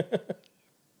Lurie?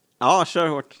 Ja, kör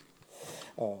hårt.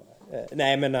 Ja.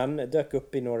 Nej, men han dök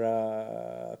upp i några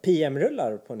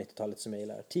PM-rullar på 90-talet som jag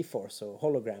gillar. T-Force och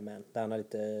Hologram Man, där han har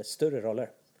lite större roller.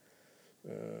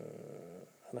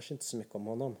 Annars inte så mycket om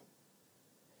honom.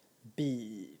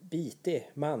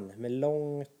 Bitig man med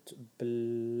långt,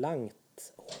 blankt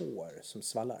hår som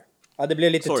svallar. Ja, det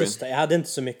blev lite tyst. Jag hade inte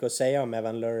så mycket att säga om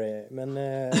Evan Lurie, men...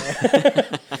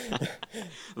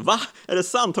 Va? Är det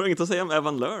sant? Har du inget att säga om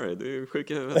Evan Lurie? Du är ju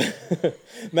sjuk i huvudet.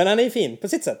 Men han är ju fin, på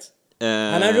sitt sätt.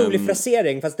 Han har en rolig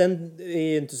frasering, fast den är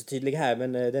ju inte så tydlig här,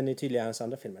 men den är tydlig i hans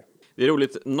andra filmer. Det är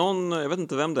roligt. Jag vet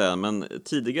inte vem det är, men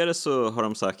tidigare så har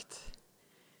de sagt...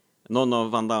 Någon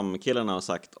av Van Damme-killarna har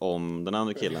sagt om den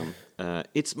andra killen.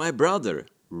 It's my brother,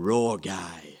 raw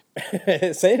guy.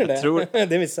 Säger du det?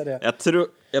 Det missade jag.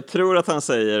 Jag tror att han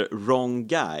säger wrong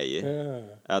guy.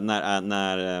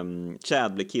 När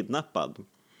Chad blir kidnappad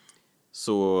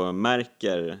så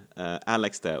märker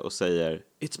Alex det och säger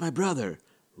It's my brother,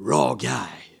 raw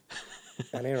guy.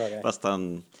 Han är raw guy. Fast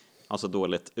han har så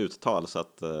dåligt uttal så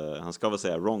att han ska väl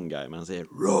säga wrong guy, men han säger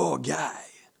raw guy.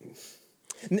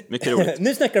 Mycket roligt.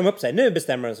 Nu snackar de upp sig. Nu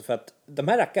bestämmer de sig för att de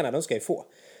här rackarna, de ska ju få.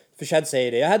 För Chad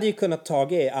säger det. Jag hade ju kunnat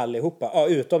tagit allihopa,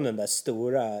 utom den där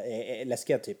stora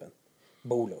läskiga typen.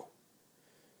 Bolo.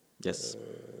 Yes.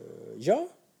 Ja.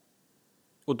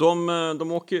 Och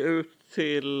de åker ut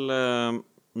till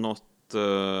något...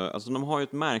 alltså de har ju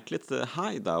ett märkligt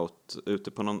hideout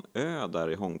ute på någon ö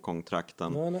där i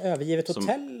Hongkong-trakten. Någon övergivet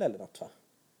hotell eller något, va?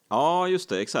 Ja, just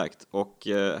det, exakt. Och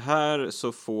här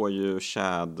så får ju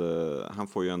Chad... han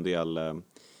får ju en del...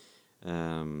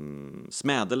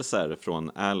 smädelser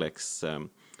från Alex.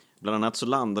 Bland annat så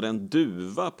landar en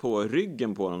duva på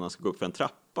ryggen på honom när han ska gå upp för en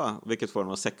trappa, vilket får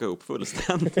honom att säcka upp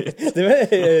fullständigt. Det var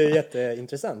ett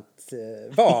jätteintressant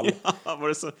val. Ja,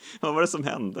 vad var det som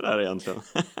hände där egentligen?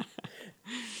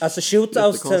 Alltså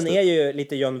shootoutsen Jättekonstigt. är ju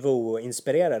lite John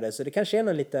Woo-inspirerade, så det kanske är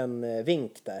någon liten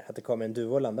vink där, att det kommer en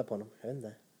duva och landar på honom. Jag vet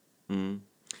inte.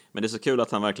 Men det är så kul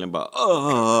att han verkligen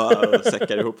bara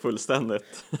säckar ihop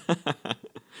fullständigt.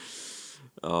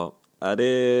 Ja, det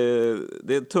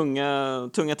är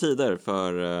tunga tider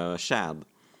för Chad.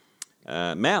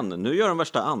 Men nu gör de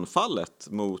värsta anfallet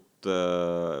mot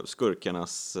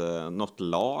skurkarnas, något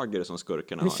lager som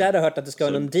skurkarna har. Chad har hört att det ska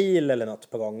vara någon deal eller något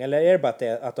på gång, eller är det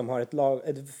bara att de har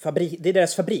det är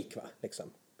deras fabrik, va?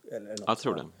 Liksom. Eller något. Jag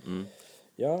tror det.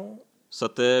 Ja. Så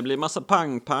att det blir massa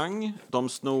pang-pang. De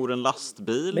snor en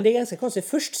lastbil. Men det är ganska konstigt.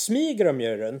 Först smyger de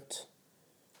ju runt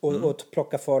och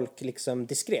plockar folk liksom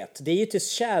diskret. Det är ju tills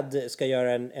Chad ska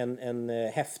göra en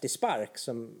häftig spark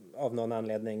som, av någon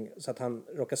anledning, så att han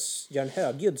råkar göra en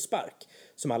högljudd spark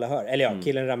som alla hör. Eller ja,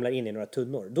 killen ramlar in i några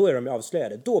tunnor. Då är de ju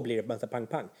avslöjade. Då blir det massa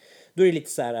pang-pang. Då är det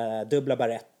lite så här dubbla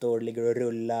barettor, ligger och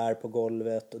rullar på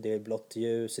golvet och det är blått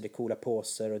ljus och det är coola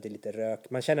påser och det är lite rök.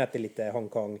 Man känner att det är lite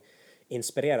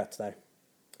Hongkong-inspirerat där.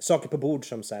 Saker på bord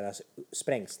som så här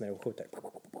sprängs när de skjuter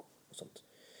och sånt.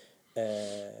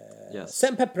 Yes.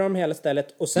 Sen pepprar de hela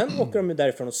stället och sen åker de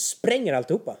därifrån och spränger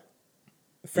alltihopa.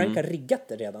 Frank har riggat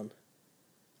det redan.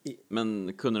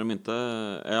 Men kunde de inte...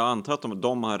 Jag antar att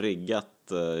de har riggat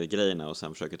grejerna och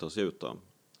sen försöker ta sig ut då.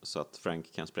 Så att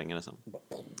Frank kan spränga det sen.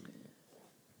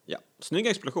 Ja, snygg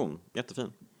explosion.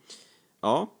 Jättefin.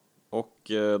 Ja,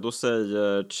 och då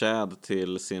säger Chad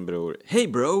till sin bror: Hey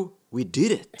bro, we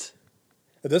did it!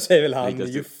 Och då säger väl han: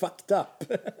 Likast You fucked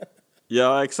up.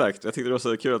 Ja, exakt. Jag tyckte det var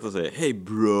så kul att han säger: Hey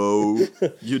bro,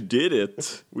 you did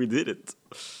it. We did it.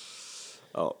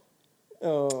 Ja.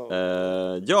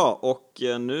 Ja, och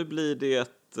nu blir det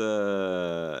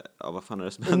ja, vad fan är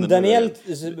det som händer Daniel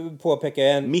nu? påpekar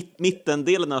en...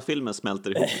 Mittendelen av filmen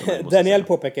smälter ihop. Daniel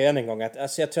påpekar än en gång att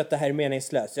alltså, jag tror att det här är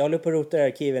meningslöst. Jag håller på och rotar i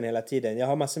arkiven hela tiden. Jag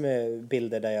har massor med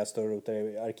bilder där jag står och rotar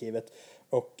i arkivet.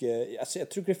 Och alltså, jag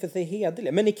tror Griffith är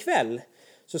hederlig. Men ikväll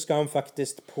så ska han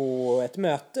faktiskt på ett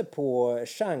möte på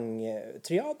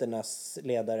Chang-triadernas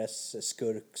ledares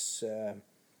skurks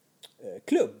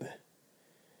klubb.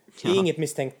 Det är inget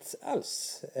misstänkt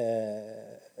alls,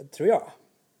 tror jag.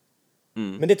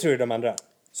 Men det tror ju de andra.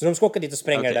 Så de ska åka dit och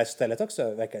spränga det där stället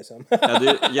också, verkar det som. Ja, det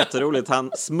är jätteroligt.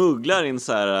 Han smugglar in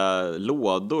så här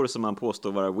lådor som han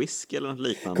påstår vara whisky eller något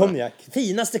liknande. Konjak.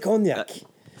 Finaste konjak.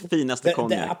 Finaste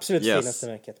konjak. Det absolut finaste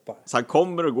märket bara. Så han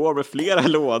kommer och går med flera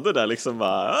lådor där liksom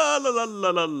bara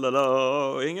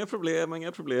inga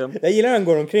problem. Jag gillar att han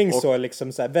går omkring så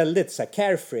liksom så här, väldigt så här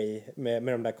carefree med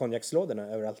de där konjakslådorna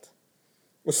överallt.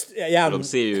 Och de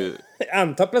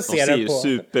ser ju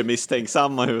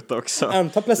supermisstänksamma ut också.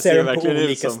 Antar placerar dem på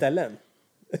olika ställen.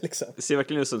 Liksom. Det ser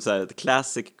verkligen ut som så här ett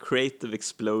classic creative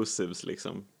explosives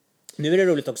liksom. Nu är det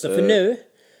roligt också för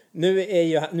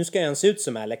nu ska han se ut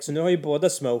som Alex, så nu har ju båda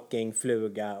smoking,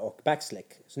 fluga och backslick.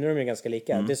 Så nu är de ju ganska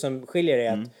lika. Det som skiljer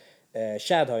är att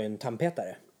Chad har ju en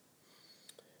tandpetare.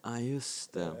 Ja,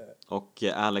 just det. Och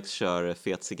Alex kör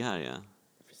fet cigarr, ja.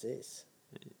 Precis.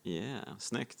 Yeah,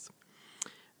 snyggt.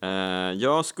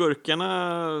 Ja,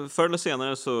 skurkarna förr eller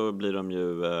senare så blir de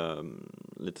ju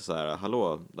lite så här: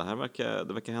 hallå, det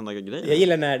verkar hända grejer. Jag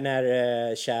gillar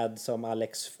när Chad som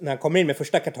Alex, när han kommer in med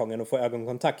första kartongen och får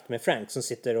ögonkontakt med Frank som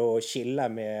sitter och chillar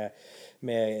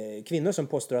med kvinnor som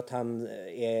påstår att han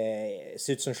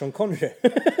ser ut som Sean Connery.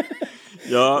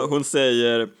 Ja, hon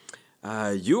säger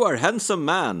you are handsome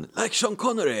man, like Sean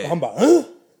Connery. Och han bara Hå?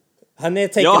 Han är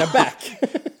taken aback.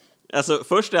 Alltså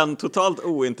först är han totalt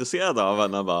ointresserad av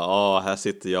henne. Han bara, här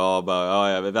sitter jag.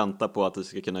 Bara, jag vill vänta på att du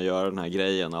ska kunna göra den här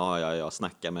grejen. Jag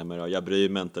snackar med mig och jag bryr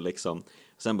mig inte liksom.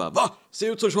 Sen bara, va?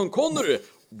 Ser ut som Sean Connery?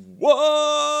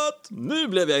 What? Nu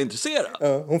blev jag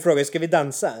intresserad. Hon frågar, ska vi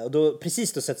dansa? Och då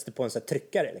sätts det på en sån här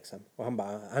tryckare liksom. Och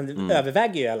han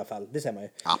överväger ju i alla fall, det ser man ju.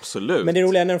 Absolut. Men det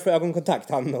roliga är när de får ögonkontakt,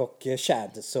 han och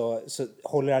Chad, så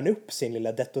håller han upp sin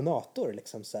lilla detonator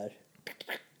liksom så här.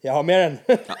 Jag har med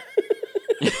den. Ja.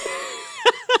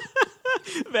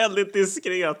 Väldigt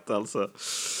diskret alltså.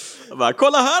 Jag bara,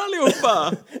 kolla här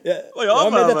allihopa! Och jag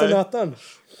har med detonatorn.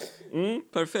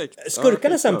 Perfekt.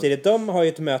 Skurkarna samtidigt, de har ju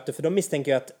ett möte för de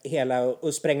misstänker ju att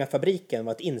att spränga fabriken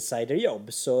var ett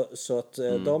insiderjobb. Så att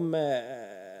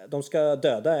de ska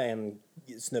döda en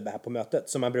snubbe här på mötet,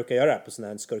 som man brukar göra på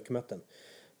sådana här skurkmöten.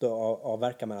 Då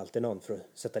avverkar man alltid någon för att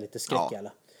sätta lite skräck i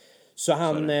alla.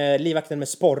 Så livvakten med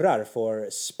sporrar får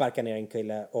sparka ner en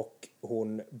kille och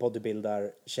hon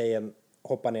bodybuildar tjejen,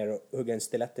 hoppar ner och hugger en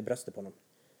stilett i bröstet på honom.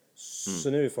 Så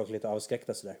nu är folk lite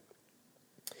avskräckta sådär.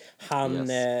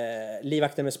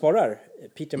 Livvakten med sporrar,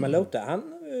 Peter Malota,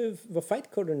 han var fight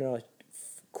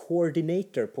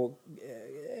coordinator på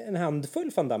en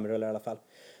handfull Van Damme-rullar i alla fall.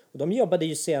 Och de jobbade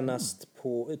ju senast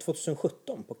på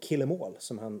 2017 på Kill 'Em All,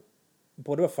 som han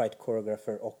både var fight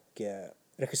choreographer och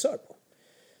regissör på.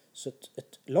 Så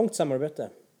ett långt samarbete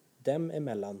dem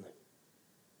emellan.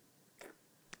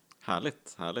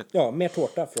 Härligt. Ja, mer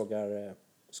tårta, frågar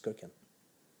skurken.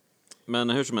 Men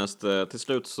hur som helst, till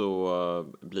slut så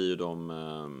blir ju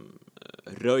de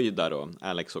röjda då,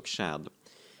 Alex och Chad.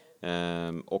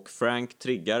 Och Frank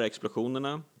triggar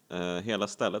explosionerna. Hela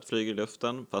stället flyger i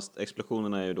luften, fast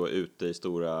explosionerna är ju då ute i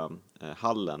stora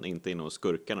hallen, inte inne hos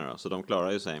skurkarna då, så de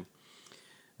klarar ju sig.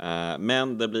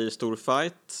 Men det blir stor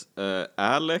fight.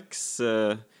 Alex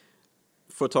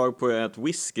får tag på ett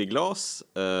whiskyglas,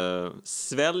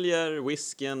 sväljer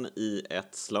whisken i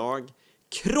ett slag,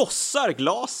 krossar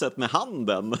glaset med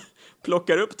handen,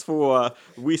 plockar upp 2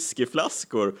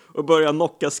 whiskyflaskor och börjar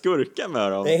knocka skurkar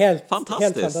med dem. Det är helt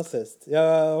fantastiskt.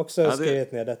 Jag har också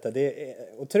skrivit ner detta. Det är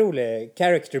otrolig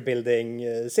character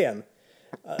building-scen.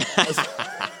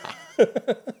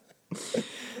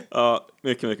 Ja,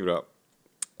 mycket bra.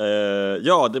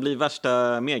 Ja, det blir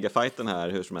värsta megafighten här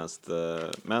hur som helst.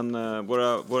 Men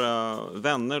våra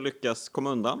vänner lyckas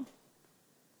komma undan.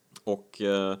 Och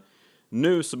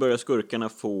nu så börjar skurkarna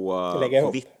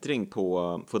få vittring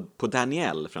på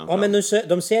Daniel framförallt. Ja, men nu,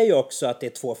 de ser ju också att det är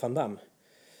 2 Van Damme.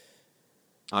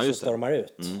 Ja, just som stormar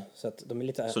ut. Så, att de är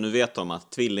lite... så nu vet de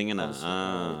att tvillingarna... det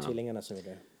är tvillingarna som är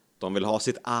det. De vill ha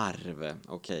sitt arv.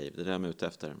 Okej, det är det de är ute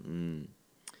efter.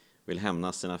 Vill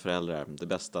hämnas sina föräldrar. Det är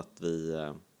bäst att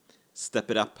vi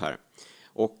stepper upp här.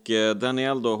 Och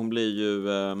Danielle då, hon blir ju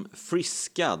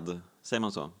friskad, säger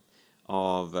man så,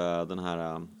 av den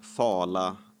här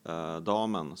fala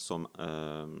damen som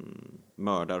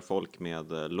mördar folk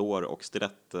med lår och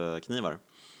stilettknivar.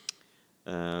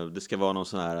 Det ska vara någon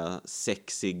sån här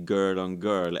sexy girl on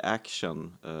girl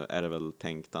action, är det väl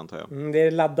tänkt, antar jag. Det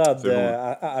är laddad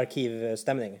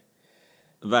arkivstämning.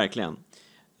 Verkligen.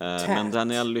 Men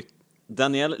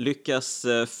Danielle lyckas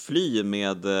fly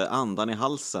med andan i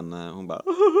halsen. Hon bara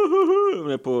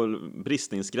hon är på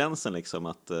bristningsgränsen liksom,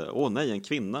 att nej, en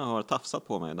kvinna har tafsat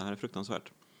på mig, det här är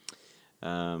fruktansvärt.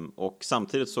 Och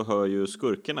samtidigt så hör ju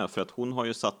skurkarna, för att hon har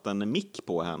ju satt en mick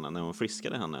på henne när hon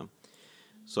friskade henne.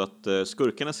 Så att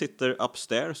skurkarna sitter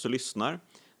upstairs och lyssnar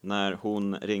när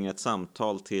hon ringer ett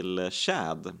samtal till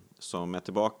Chad, som är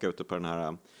tillbaka ute på den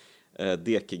här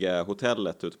dekiga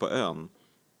hotellet ute på ön.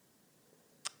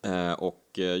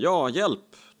 Och ja,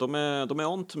 hjälp, de är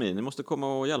on to me, ni måste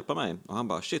komma och hjälpa mig. Och han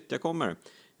bara, shit, jag kommer.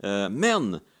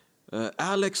 Men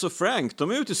Alex och Frank,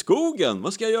 de är ute i skogen,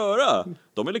 vad ska jag göra?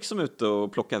 De är liksom ute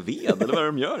och plockar ved, eller vad är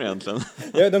de gör egentligen?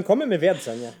 Ja, de kommer med ved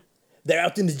sen, ja. They're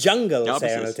out in the jungle, ja,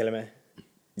 säger de till och med.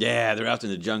 Yeah, they're out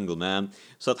in the jungle, man.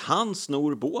 Så att han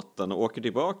snor båten och åker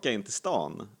tillbaka in till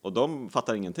stan. Och de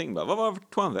fattar ingenting. Bara, vad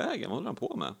tog han vägen? Vad håller han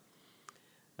på med?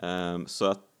 Så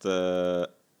att...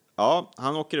 ja,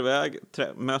 han åker iväg,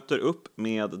 möter upp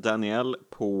med Danielle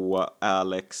på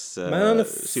Alex Men han är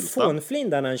sylta. fånflin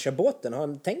där när han kör båten. Har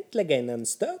han tänkt lägga in en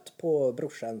stöt på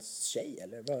brorsans tjej,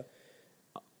 eller vad?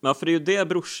 Ja, för det är ju det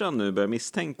brorsan nu börjar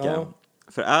misstänka. Ja.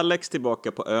 För Alex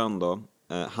tillbaka på ön då,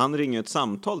 han ringer ett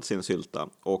samtal till sin sylta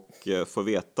och får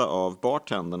veta av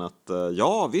bartendern att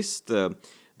ja, visst,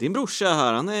 din brorsa är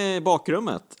här, han är i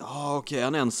bakrummet. Ja, okej,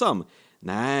 han är ensam.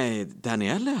 Nej,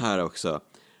 Danielle är här också.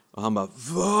 Och han bara,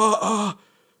 va?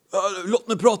 Låt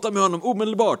mig prata med honom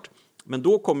omedelbart. Men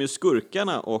då kommer ju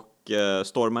skurkarna och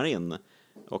stormar in.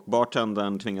 Och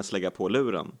bartendern tvingas lägga på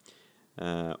luren.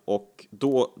 Och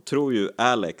då tror ju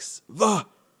Alex, va?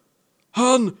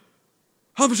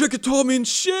 Han försöker ta min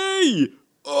tjej!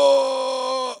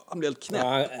 Han blir helt knäpp.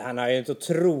 Ja, han har ju ett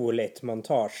otroligt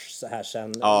montage så här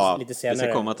sen, ja, lite senare. Vi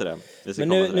ska komma till det. Men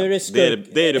nu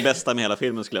är det är det bästa med hela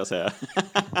filmen, skulle jag säga.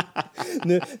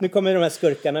 nu kommer de här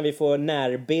skurkarna, vi får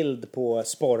närbild på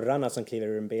sporrarna som kliver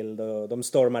ur en bild och de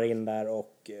stormar in där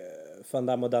och Van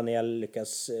Damme och Daniel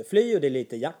lyckas fly och det är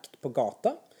lite jakt på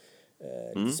gata.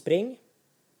 Lite spring.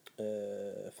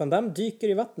 Van Damme dyker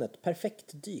i vattnet, perfekt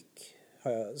dyk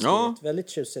har jag skrivit. Ja. Väldigt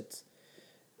tjusigt.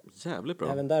 Jävligt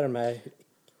bra. Även där de här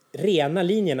rena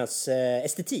linjernas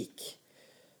estetik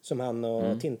som han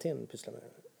och Tintin pysslar med.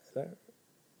 Eller?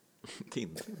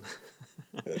 Tintin?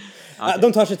 Okay.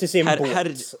 De tar sig till sin båt.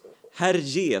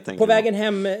 Herge, tänker på vägen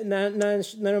hem,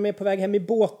 när de är på väg hem i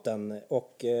båten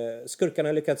och skurkarna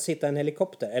har lyckats hitta en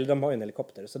helikopter, eller de har en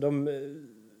helikopter, så de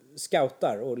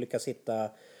scoutar och lyckas hitta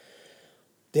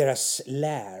deras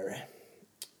lair.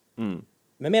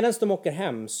 Men medan de åker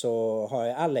hem så har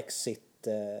Alex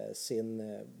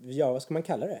sin, ja, vad ska man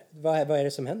kalla det? Vad är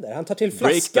det som händer? Han tar till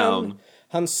flaskan, breakdown.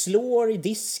 Han slår i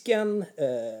disken,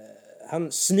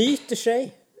 han snyter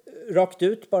sig rakt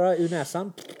ut bara ur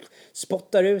näsan,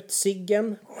 spottar ut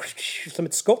ciggen som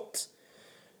ett skott.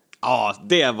 Ja,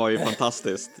 det var ju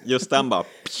fantastiskt. Just den bara,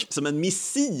 som en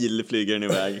missil flyger den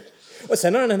iväg. Och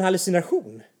sen har han en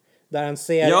hallucination. Där han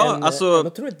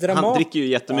ser han dricker ju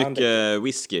jättemycket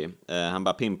whisky. Han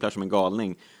bara pimplar som en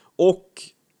galning. Och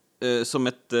som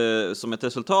ett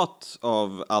resultat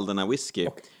av all den här whisky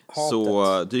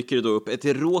så dyker det då upp ett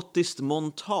erotiskt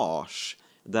montage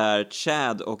där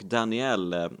Chad och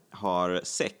Danielle har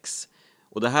sex.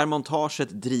 Och det här montaget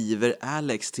driver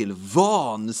Alex till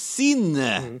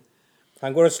vansinne.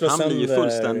 Han går och slår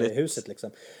sönder huset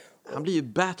liksom. Han blir ju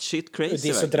batshit crazy. Det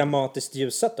är så dramatiskt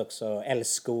ljusat också.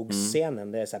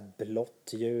 Älskogsscenen. Det är så här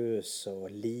blått ljus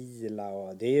och lila.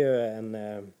 Och det är ju en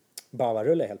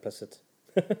bavarulle helt plötsligt.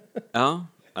 Ja,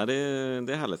 det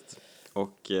är härligt.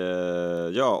 Och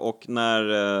och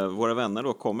när våra vänner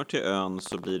då kommer till ön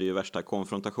så blir det ju värsta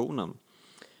konfrontationen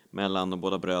mellan de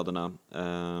båda bröderna.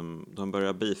 De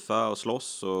börjar beefa och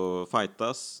slåss och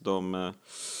fightas. De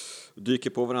dyker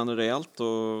på varandra rejält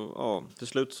och till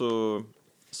slut så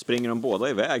springer de båda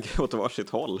iväg åt varsitt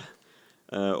håll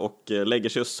och lägger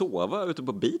sig och sova ute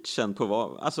på beachen på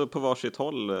varsitt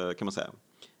håll kan man säga.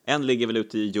 En ligger väl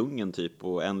ute i djungeln typ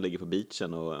och en ligger på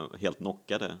beachen och helt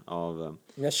knockade av...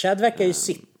 Ja, Chad verkar ju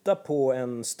sitta på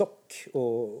en stock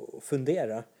och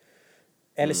fundera.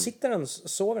 Eller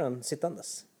sover han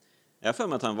sittandes? Jag får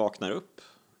med att han vaknar upp.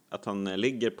 Att han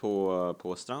ligger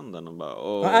på stranden och bara...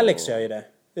 Ja, Alex gör ju det.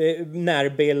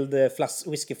 Närbild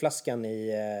whiskyflaskan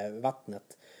i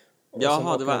vattnet. Och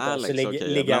jaha, det var Alex. Så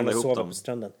ligger han och sover på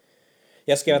stranden.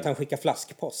 Jag skrev att han skickar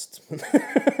flaskpost.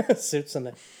 Ser ut som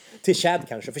det. Till Chad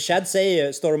kanske. För Chad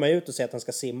stormar ut och säger att han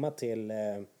ska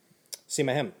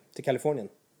simma hem till Kalifornien.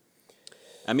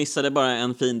 Jag missade bara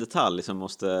en fin detalj som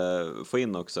måste få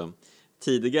in också.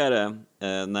 Tidigare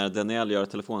när Daniel gör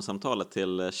telefonsamtalet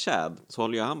till Chad så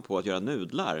håller ju han på att göra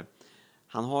nudlar.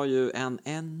 Han har ju en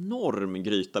enorm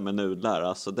gryta med nudlar.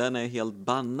 Alltså den är helt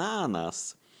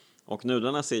bananas. Och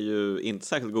nudlarna ser ju inte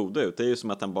särskilt goda ut. Det är ju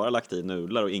som att han bara lagt i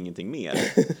nudlar och ingenting mer.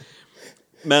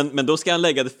 Men då ska han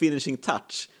lägga the finishing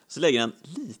touch. Så lägger han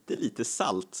lite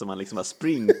salt som han liksom bara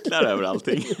sprinklar över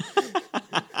allting.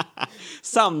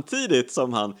 Samtidigt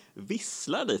som han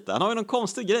visslar lite. Han har ju någon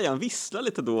konstig grej. Han visslar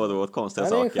lite då och då åt konstiga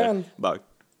saker. Bara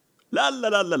la la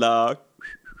la la la.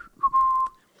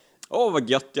 Vad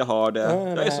gött jag har det.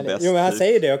 Jag är så bäst. Jo, men han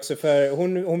säger det också för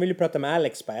hon vill ju prata med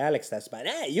Alex. Alex där så bara,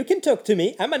 nej, you can talk to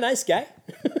me. I'm a nice guy.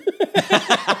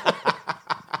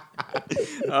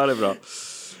 Ja, det är bra.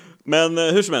 Men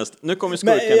hur som helst, nu kommer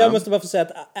skurkarna. Men jag måste bara få säga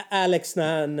att Alex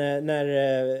när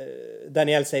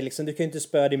Daniel säger liksom, du kan ju inte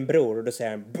spöa din bror. Och då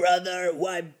säger han, brother,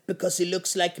 why? Because he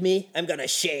looks like me? I'm gonna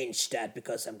change that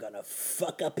because I'm gonna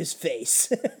fuck up his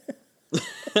face.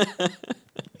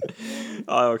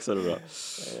 Ja, också det bra.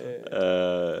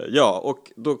 Ja,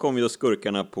 och då kommer ju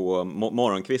skurkarna på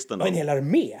morgonkvisten då. En hel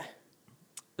armé?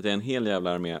 Det är en hel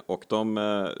jävla armé. Och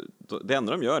det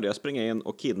enda de gör det är att springa in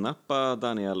och kidnappa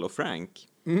Daniel och Frank.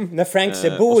 När Frank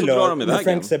ser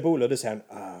Bolo, då säger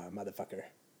han, motherfucker.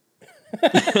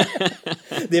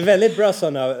 Det är väldigt bra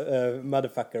sådana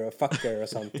motherfucker och fucker och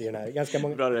sånt i den här. Ganska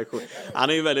många... Bra reaktion. Han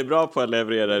är ju väldigt bra på att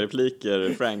leverera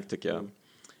repliker, Frank, tycker jag.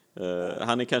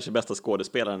 Han är kanske bästa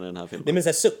skådespelaren i den här filmen. Det är med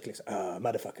såhär suck liksom.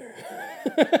 Motherfucker.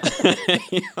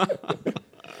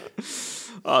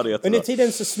 Ja, det är under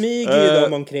tiden så smyger ju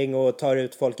de omkring och tar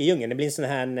ut folk i djungeln. Det blir en sån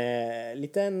här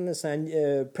liten sån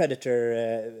här predator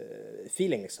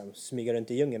feeling liksom. Smyger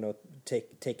runt i djungeln och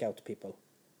take out people.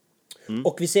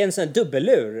 Och vi ser en sån här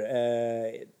dubbellur.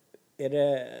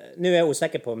 Nu är jag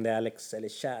osäker på om det är Alex eller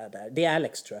Chad där. Det är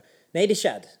Alex, tror jag. Nej, det är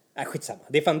Chad. Skitsamma.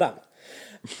 Det är Van Damme.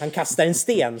 Han kastar en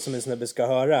sten som en snubbe ska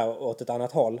höra åt ett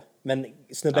annat håll. Men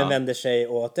snubben vänder sig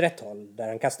åt rätt håll där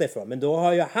han kastar ifrån. Men då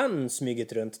har ju han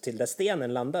smugit runt till där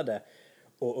stenen landade.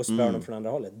 Och spör honom från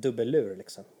andra hållet. Dubbellur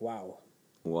liksom.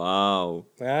 Wow.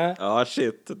 Ja,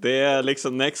 shit. Det är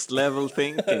liksom next level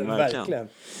thinking. Verkligen.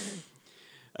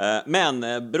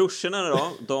 Men brorsorna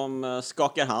då, de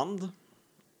skakar hand.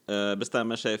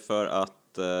 Bestämmer sig för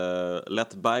att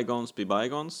let bygones be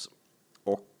bygones.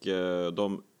 Och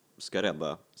de ska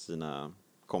rädda sina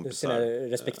kompisar. Sina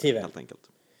respektive. Helt enkelt.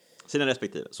 Sina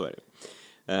respektive, så är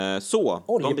det. Så,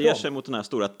 de beger sig mot den här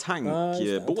stora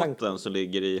tankbåten som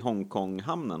ligger i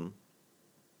Hongkong-hamnen.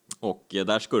 Och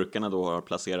där skurkarna då har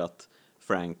placerat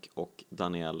Frank och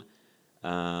Daniel.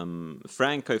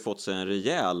 Frank har ju fått sig en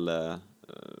rejäl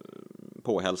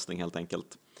påhälsning helt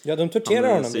enkelt. Ja, de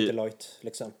torterar honom lite lojt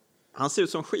liksom. Han ser ut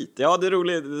som skit. Ja, det är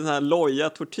roligt. Den här loja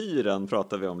tortyren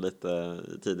pratade vi om lite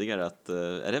tidigare. Att,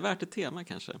 är det värt ett tema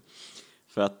kanske?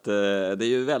 För att det är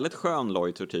ju väldigt skön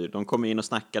loj tortyr. De kommer in och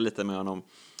snackar lite med honom.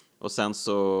 Och sen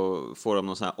så får de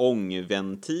någon sån här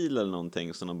ångventil eller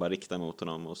någonting som de bara riktar mot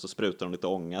honom. Och så sprutar de lite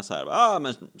ånga så här.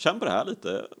 Men känn på det här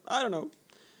lite. I don't know.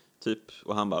 Typ.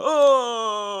 Och han bara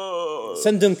åh!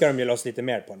 Sen dunkar de ju loss lite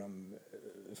mer på honom.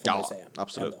 Får man säga.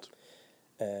 Absolut.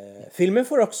 Filmen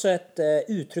får också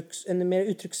en mer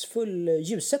uttrycksfull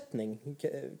ljussättning.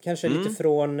 Kanske lite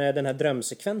från den här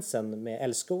drömsekvensen med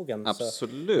älskogen. Absolut. Så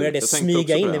börjar det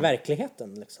smyga in i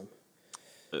verkligheten liksom.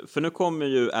 För nu kommer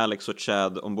ju Alex och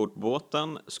Chad ombord på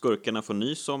båten. Skurkarna får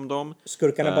nys om dem.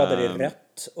 Skurkarna badar i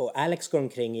rött och Alex går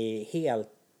omkring i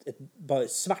bara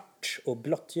svart och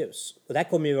blått ljus. Och det här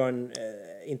kommer ju vara den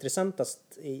intressantast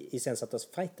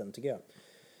iscensattaste fighten tycker jag.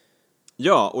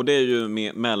 Ja, och det är ju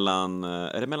mellan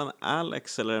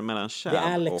Alex eller mellan Chad? Det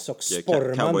är Alex och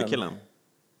Sporrmannen.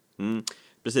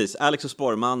 Precis, Alex och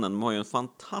Sporrmannen, de har ju en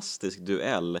fantastisk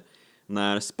duell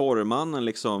när Sporrmannen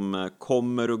liksom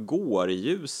kommer och går i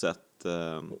ljuset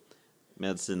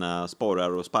med sina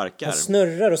sporrar och sparkar. Han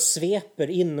snurrar och sveper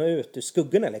in och ut ur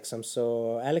skuggorna liksom,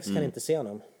 så Alex kan inte se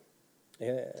honom.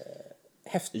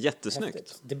 Häftigt. Jättesnyggt.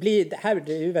 Häftigt. Det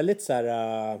är ju väldigt så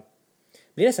här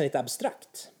blir nästan lite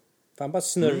abstrakt. För han bara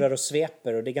snurrar och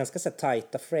sveper och det är ganska så här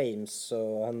tajta frames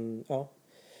och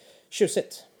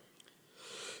tjusigt.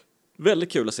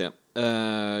 Väldigt kul att se.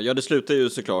 Det slutar ju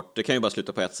såklart, det kan ju bara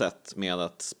sluta på ett sätt med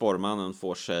att Sporrmannen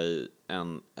får sig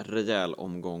en rejäl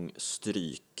omgång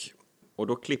stryk. Och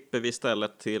då klipper vi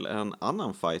istället till en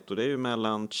annan fight och det är ju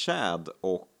mellan Chad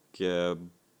och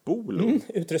Bolo.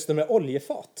 Utrustad med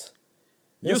oljefat.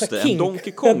 Just det, en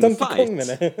Donkey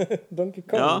Kong-fight. Donkey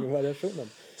Kong-variationen.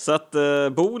 Så att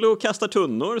Bolo kastar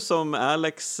tunnor som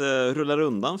Alex rullar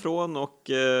undan från och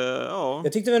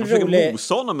jag tyckte det var en rolig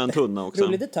mosa honom med en tunna också.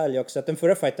 Rolig detalj också att den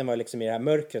förra fighten var liksom i det här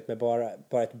mörkret med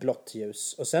bara ett blått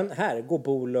ljus. Och sen här går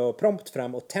Bolo prompt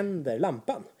fram och tänder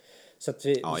lampan. Så att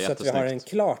vi har en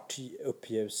klart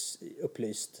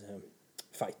upplyst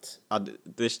fight. Ja,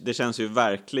 det känns ju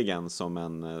verkligen som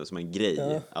en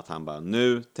grej att han bara,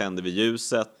 nu tänder vi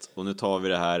ljuset och nu tar vi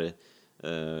det här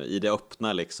i det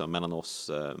öppna liksom mellan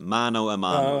oss, mano a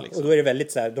mano liksom. Och då är det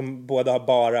väldigt så här, de båda har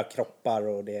bara kroppar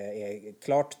och det är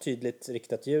klart tydligt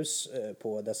riktat ljus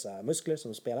på dessa muskler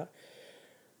som spelar.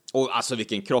 Och alltså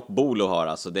vilken kropp Bolo har,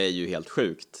 alltså det är ju helt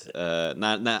sjukt.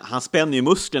 När han spänner ju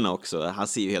musklerna också, han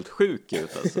ser ju helt sjuk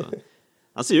ut alltså.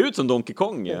 Han ser ju ut som Donkey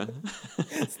Kong ju.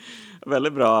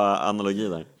 Väldigt bra analogi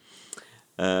där.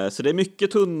 Så det är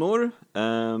mycket tunnor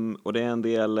och det är en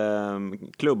del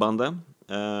klubbande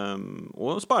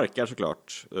och sparkar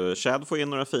såklart. Chad får in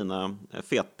några fina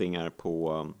fetingar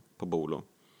på Bolo.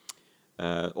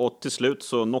 Och till slut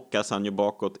så knockas han ju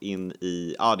bakåt in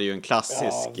i, det är ju en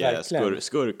klassisk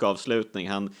skurkavslutning.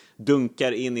 Han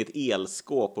dunkar in i ett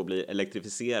elskåp och blir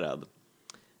elektrifierad.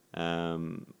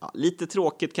 Lite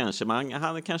tråkigt kanske, men han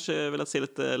hade kanske velat se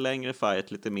lite längre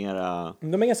fight, lite mera.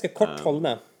 De är ganska kort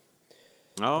hållna.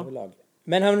 Ja. Överlag.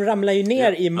 Men han ramlar ju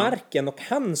ner i marken och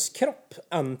hans kropp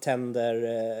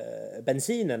antänder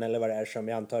bensinen eller vad det är som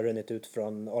jag antar runnit ut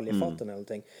från oljefaten eller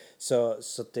någonting. Så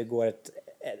det går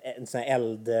en sån här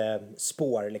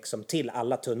eldspår liksom till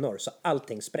alla tunnor så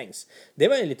allting sprängs. Det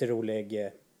var en lite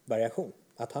rolig variation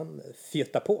att han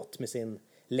fjuttar på med sin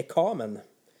lekamen.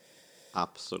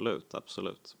 Absolut.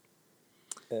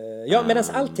 Medan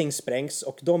allting sprängs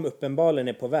och de uppenbarligen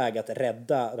är på väg att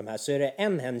rädda de här så är det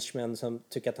en henchman som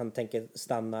tycker att han tänker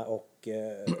stanna och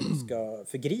ska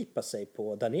förgripa sig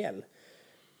på Daniel.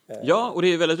 Ja, och det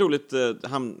är väldigt roligt.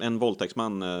 En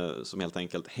våldtäktsman som helt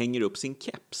enkelt hänger upp sin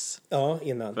keps. Ja,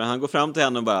 innan. För han går fram till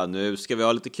henne och bara, nu ska vi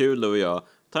ha lite kul då och jag.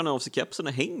 Tar han av sig kepsen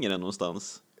och hänger den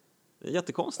någonstans. Det är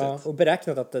jättekonstigt. Ja, och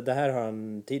beräknat att det här har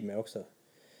han tid med också.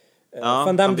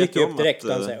 Van Damme dyker upp direkt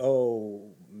och han säger,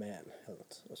 oh man.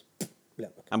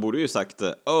 Han borde ju sagt,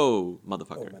 oh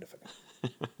motherfucker.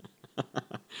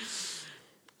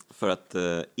 För att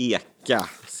eka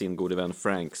sin gode vän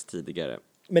Franks tidigare.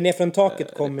 Men ner från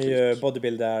taket kommer ju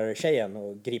bodybuilder-tjejen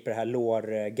och griper det här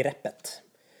lårgreppet.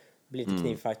 Det blir lite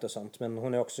knivfight och sånt, men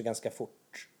hon är också ganska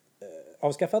fort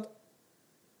avskaffad.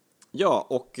 Ja,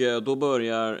 och då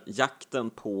börjar jakten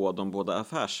på de båda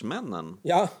affärsmännen.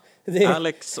 Ja,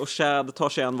 Alex och Chad tar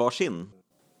sig an varsin.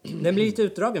 Den blir lite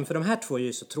utdragen för de här två är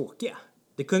ju så tråkiga.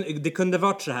 Det kunde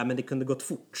varit så här, men det kunde gått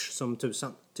fort som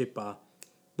tusan. Typ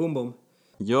boom boom.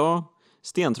 Ja,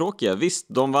 stentråkiga. Visst,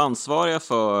 de var ansvariga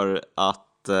för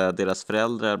att deras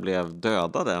föräldrar blev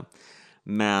dödade.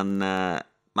 Men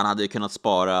man hade ju kunnat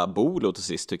spara Bolo till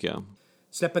sist tycker jag.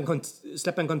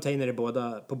 Släpp en container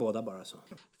på båda bara så.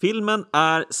 Filmen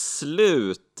är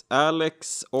slut.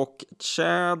 Alex och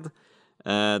Chad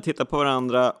tittar på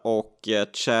varandra och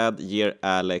Chad ger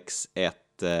Alex ett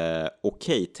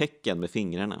okej-tecken med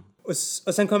fingrarna.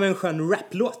 Och sen kommer en skön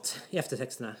rap-låt i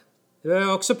eftertexterna. Det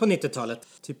var också på 90-talet.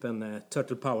 Typ en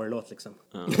Turtle Power-låt liksom.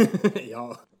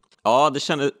 Ja. Ja, det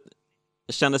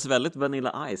kändes väldigt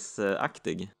Vanilla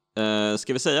Ice-aktig.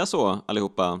 Ska vi säga så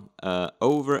allihopa?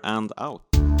 Over and out.